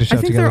 We played a show I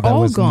think together they're that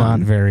all was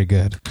gone. not very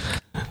good.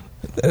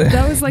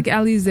 That was like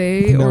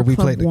Alizé No, or we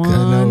Club played. One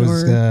No, it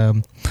was or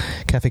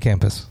Cafe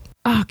Campus.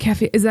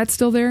 Cafe. Is that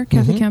still there?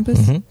 Cafe Campus.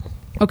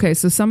 Mm-hmm. Okay,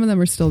 so some of them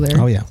are still there.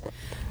 Oh yeah.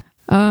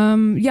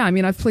 Yeah, I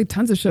mean, I've played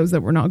tons of shows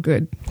that were not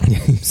good.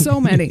 So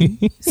many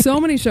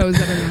shows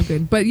that are not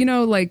good. But you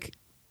know, like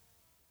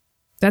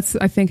that's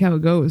I think how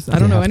it goes. I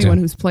don't know anyone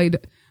who's played.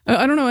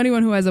 I don't know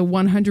anyone who has a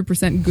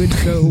 100% good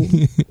show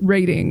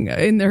rating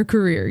in their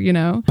career. You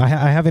know, I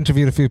have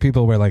interviewed a few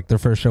people where like their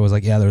first show was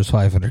like, yeah, there was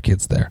 500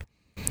 kids there.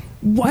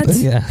 what?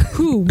 Yeah.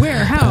 Who?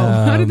 Where?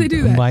 How? How did they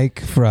do that? Mike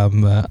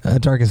from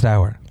Darkest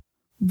Hour.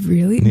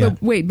 Really? Yeah.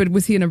 But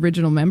was he an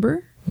original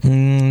member?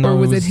 No, Or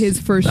was it his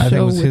first I think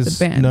show it was with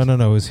the band?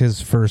 No, it was his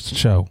first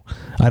show.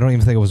 I don't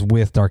even think it was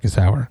with Darkest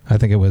Hour. I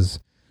think it was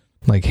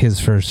like his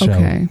first show.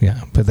 Okay.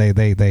 Yeah, but they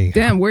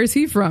Damn, where's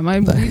he from?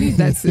 We need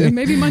that.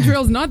 Maybe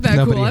Montreal's not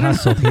that cool. I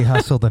don't know. He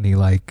hustled and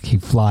he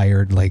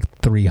flyered like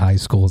 3 high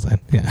schools. And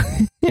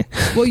yeah.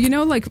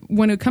 Well, like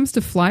when it comes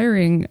to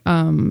flyering,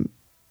 François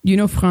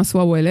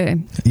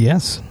Ouellet.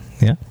 Yes.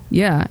 Yeah.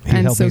 Yeah. He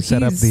helped me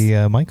set up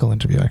the Michael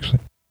interview, actually.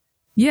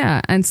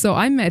 Yeah. And so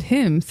I met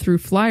him through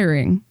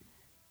flyering,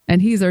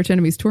 and he's Arch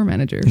Enemy's tour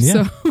manager.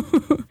 Yeah.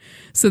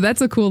 So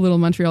that's a cool little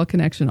Montreal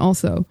connection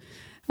also.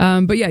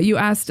 But yeah, you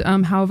asked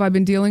how have I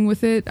been dealing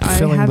with it?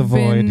 Filling the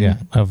void,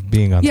 of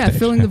being on stage. Yeah,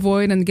 filling the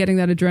void and getting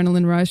that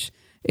adrenaline rush.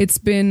 It's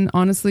been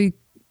honestly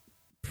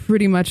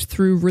pretty much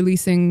through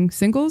releasing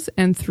singles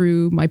and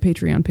through my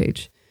Patreon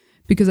page,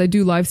 because I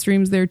do live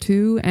streams there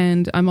too.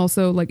 And I'm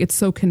also like, it's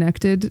so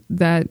connected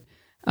that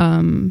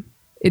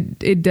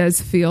it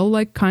does feel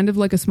like kind of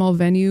like a small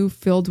venue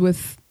filled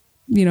with,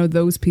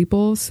 those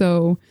people.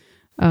 So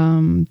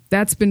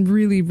that's been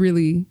really,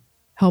 really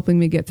helping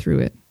me get through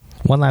it.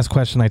 One last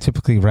question. I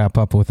typically wrap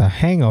up with a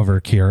hangover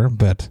cure,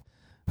 but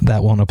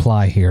that won't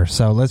apply here.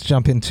 So let's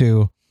jump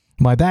into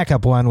my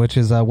backup one, which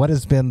is what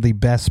has been the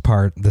best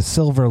part, the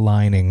silver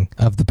lining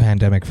of the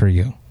pandemic for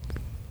you?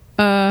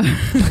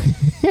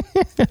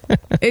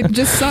 It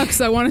just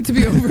sucks. I want it to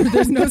be over.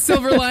 There's no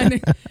silver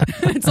lining.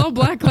 It's all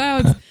black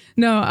clouds.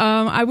 No,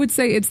 I would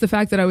say it's the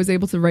fact that I was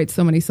able to write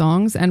so many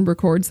songs and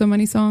record so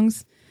many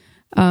songs.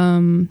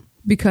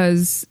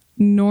 Because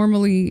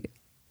normally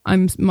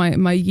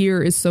my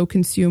year is so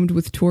consumed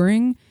with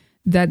touring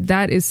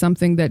that is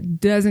something that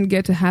doesn't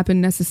get to happen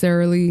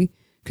necessarily.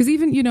 Because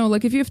even,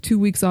 like if you have 2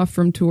 weeks off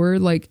from tour,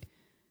 like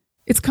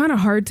it's kind of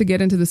hard to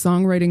get into the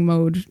songwriting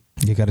mode.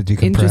 You got to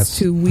decompress in just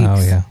 2 weeks.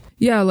 Oh yeah.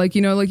 Yeah. Like,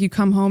 like you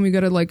come home, you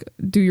got to like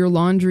do your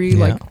laundry,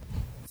 like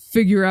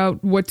figure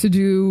out what to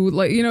do.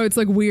 Like, it's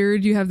like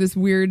weird. You have this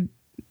weird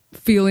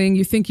feeling.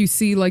 You think you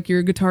see like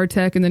your guitar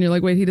tech and then you're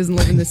like, wait, he doesn't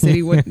live in the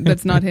city.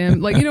 That's not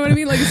him. Like, you know what I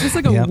mean? Like it's just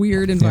like a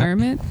weird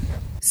environment.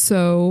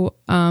 So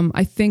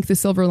I think the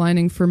silver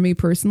lining for me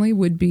personally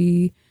would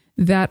be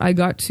that I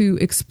got to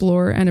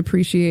explore and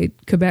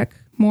appreciate Quebec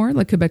more,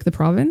 like Quebec, the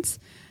province.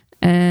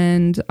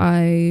 And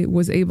I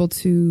was able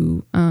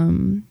to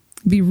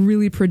be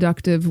really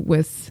productive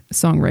with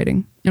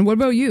songwriting. And what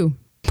about you?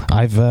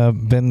 I've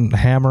been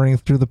hammering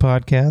through the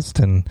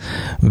podcast and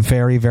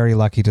very, very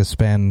lucky to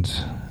spend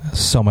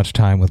so much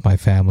time with my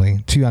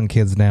family. 2 young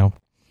kids now.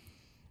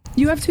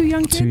 You have 2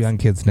 young kids? 2 young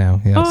kids now.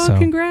 Yeah. Oh, so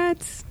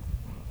congrats.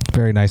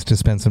 Very nice to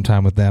spend some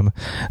time with them.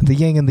 The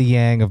yin and the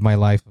yang of my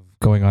life,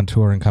 going on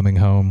tour and coming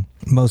home.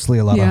 Mostly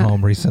a lot of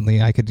home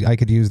recently. I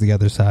could use the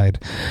other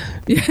side.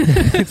 Yeah.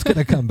 It's going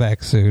to come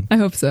back soon. I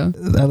hope so.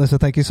 Alyssa,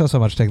 thank you so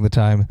much for taking the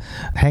time.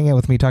 Hanging out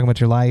with me, talking about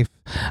your life,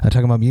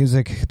 talking about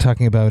music,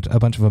 talking about a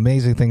bunch of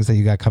amazing things that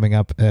you got coming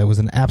up. It was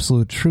an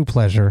absolute true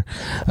pleasure.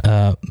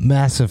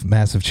 Massive,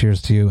 massive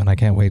cheers to you, and I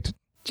can't wait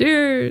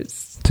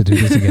cheers to do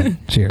this again.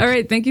 Cheers. All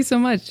right. Thank you so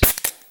much.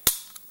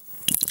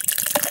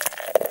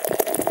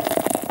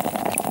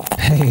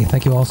 Hey,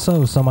 thank you all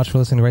so much for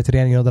listening right today.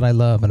 And you know that I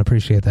love and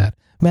appreciate that.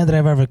 Man, did I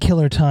ever have a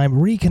killer time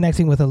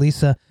reconnecting with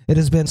Elisa. It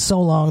has been so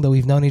long that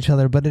we've known each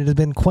other, but it has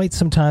been quite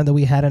some time that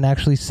we hadn't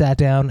actually sat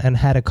down and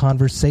had a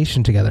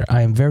conversation together.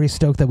 I am very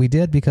stoked that we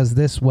did because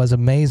this was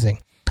amazing.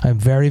 I'm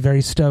very,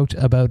 very stoked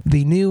about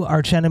the new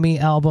Arch Enemy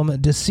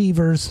album,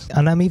 Deceivers,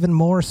 and I'm even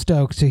more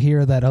stoked to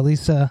hear that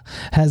Elisa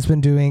has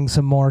been doing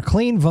some more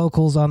clean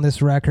vocals on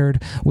this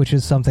record, which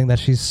is something that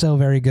she's so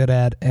very good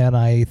at, and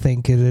I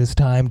think it is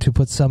time to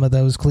put some of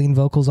those clean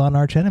vocals on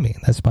Arch Enemy.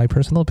 That's my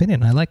personal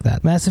opinion. I like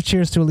that. Massive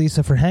cheers to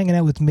Elisa for hanging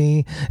out with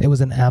me. It was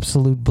an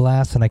absolute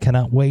blast, and I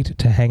cannot wait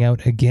to hang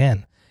out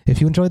again. If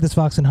you enjoyed this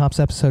Vox and Hops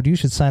episode, you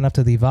should sign up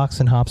to the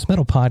Vox and Hops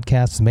Metal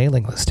Podcasts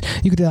mailing list.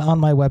 You can do that on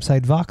my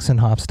website,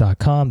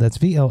 voxandhops.com. That's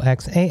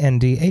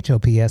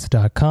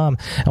VOXANDHOPS.com.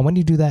 And when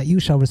you do that,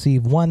 you shall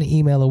receive 1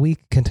 email a week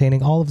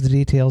containing all of the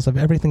details of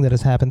everything that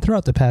has happened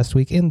throughout the past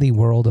week in the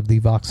world of the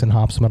Vox and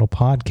Hops Metal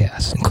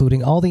Podcast,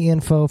 including all the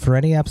info for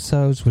any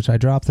episodes which I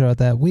drop throughout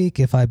that week.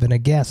 If I've been a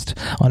guest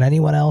on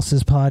anyone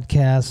else's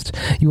podcast,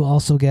 you will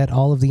also get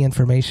all of the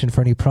information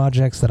for any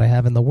projects that I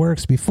have in the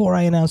works. Before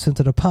I announce them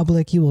to the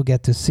public, you will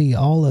get to see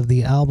all of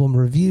the album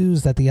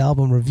reviews that the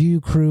album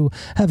review crew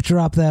have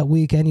dropped that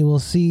week, and you will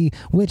see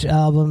which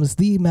albums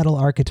the metal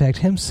architect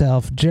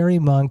himself, Jerry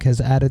Monk,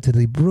 has added to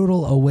the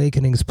Brutal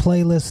Awakenings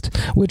playlist,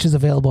 which is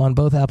available on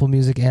both Apple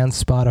Music and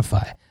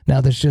Spotify. Now,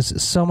 there's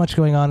just so much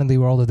going on in the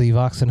world of the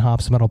Vox and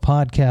Hops Metal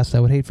Podcast. I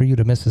would hate for you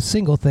to miss a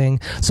single thing,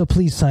 so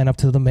please sign up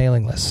to the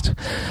mailing list.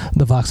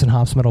 The Vox and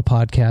Hops Metal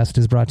Podcast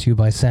is brought to you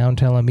by Sound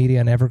Talent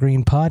Media and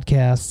Evergreen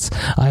Podcasts.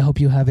 I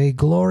hope you have a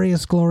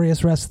glorious,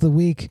 glorious rest of the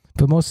week.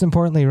 But most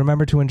importantly,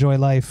 remember to enjoy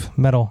life,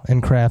 metal,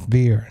 and craft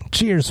beer.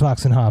 Cheers,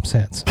 Vox and Hops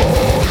heads.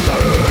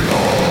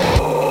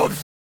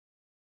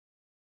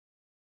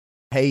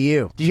 Hey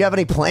you, did you have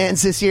any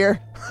plans this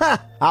year?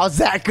 How's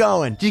that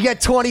going? Did you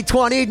get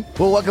 2020'd?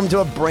 Well, welcome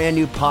to a brand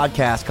new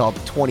podcast called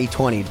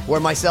 2020'd,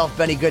 where myself,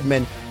 Benny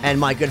Goodman, And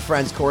my good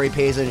friends Corey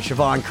Payson and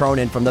Siobhan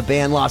Cronin from the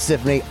band Lost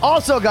Symphony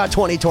also got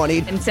 2020.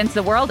 And since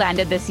the world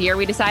ended this year,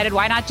 we decided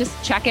why not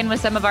just check in with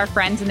some of our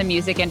friends in the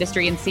music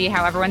industry and see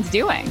how everyone's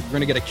doing. We're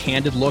going to get a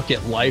candid look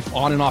at life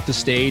on and off the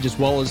stage, as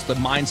well as the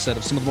mindset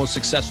of some of the most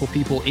successful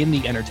people in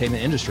the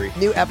entertainment industry.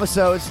 New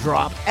episodes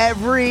drop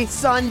every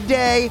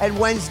Sunday and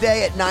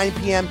Wednesday at 9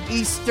 p.m.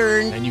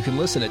 Eastern. And you can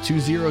listen at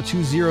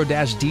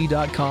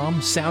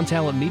 2020-d.com,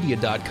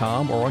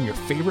 soundtalentmedia.com, or on your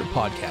favorite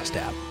podcast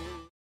app.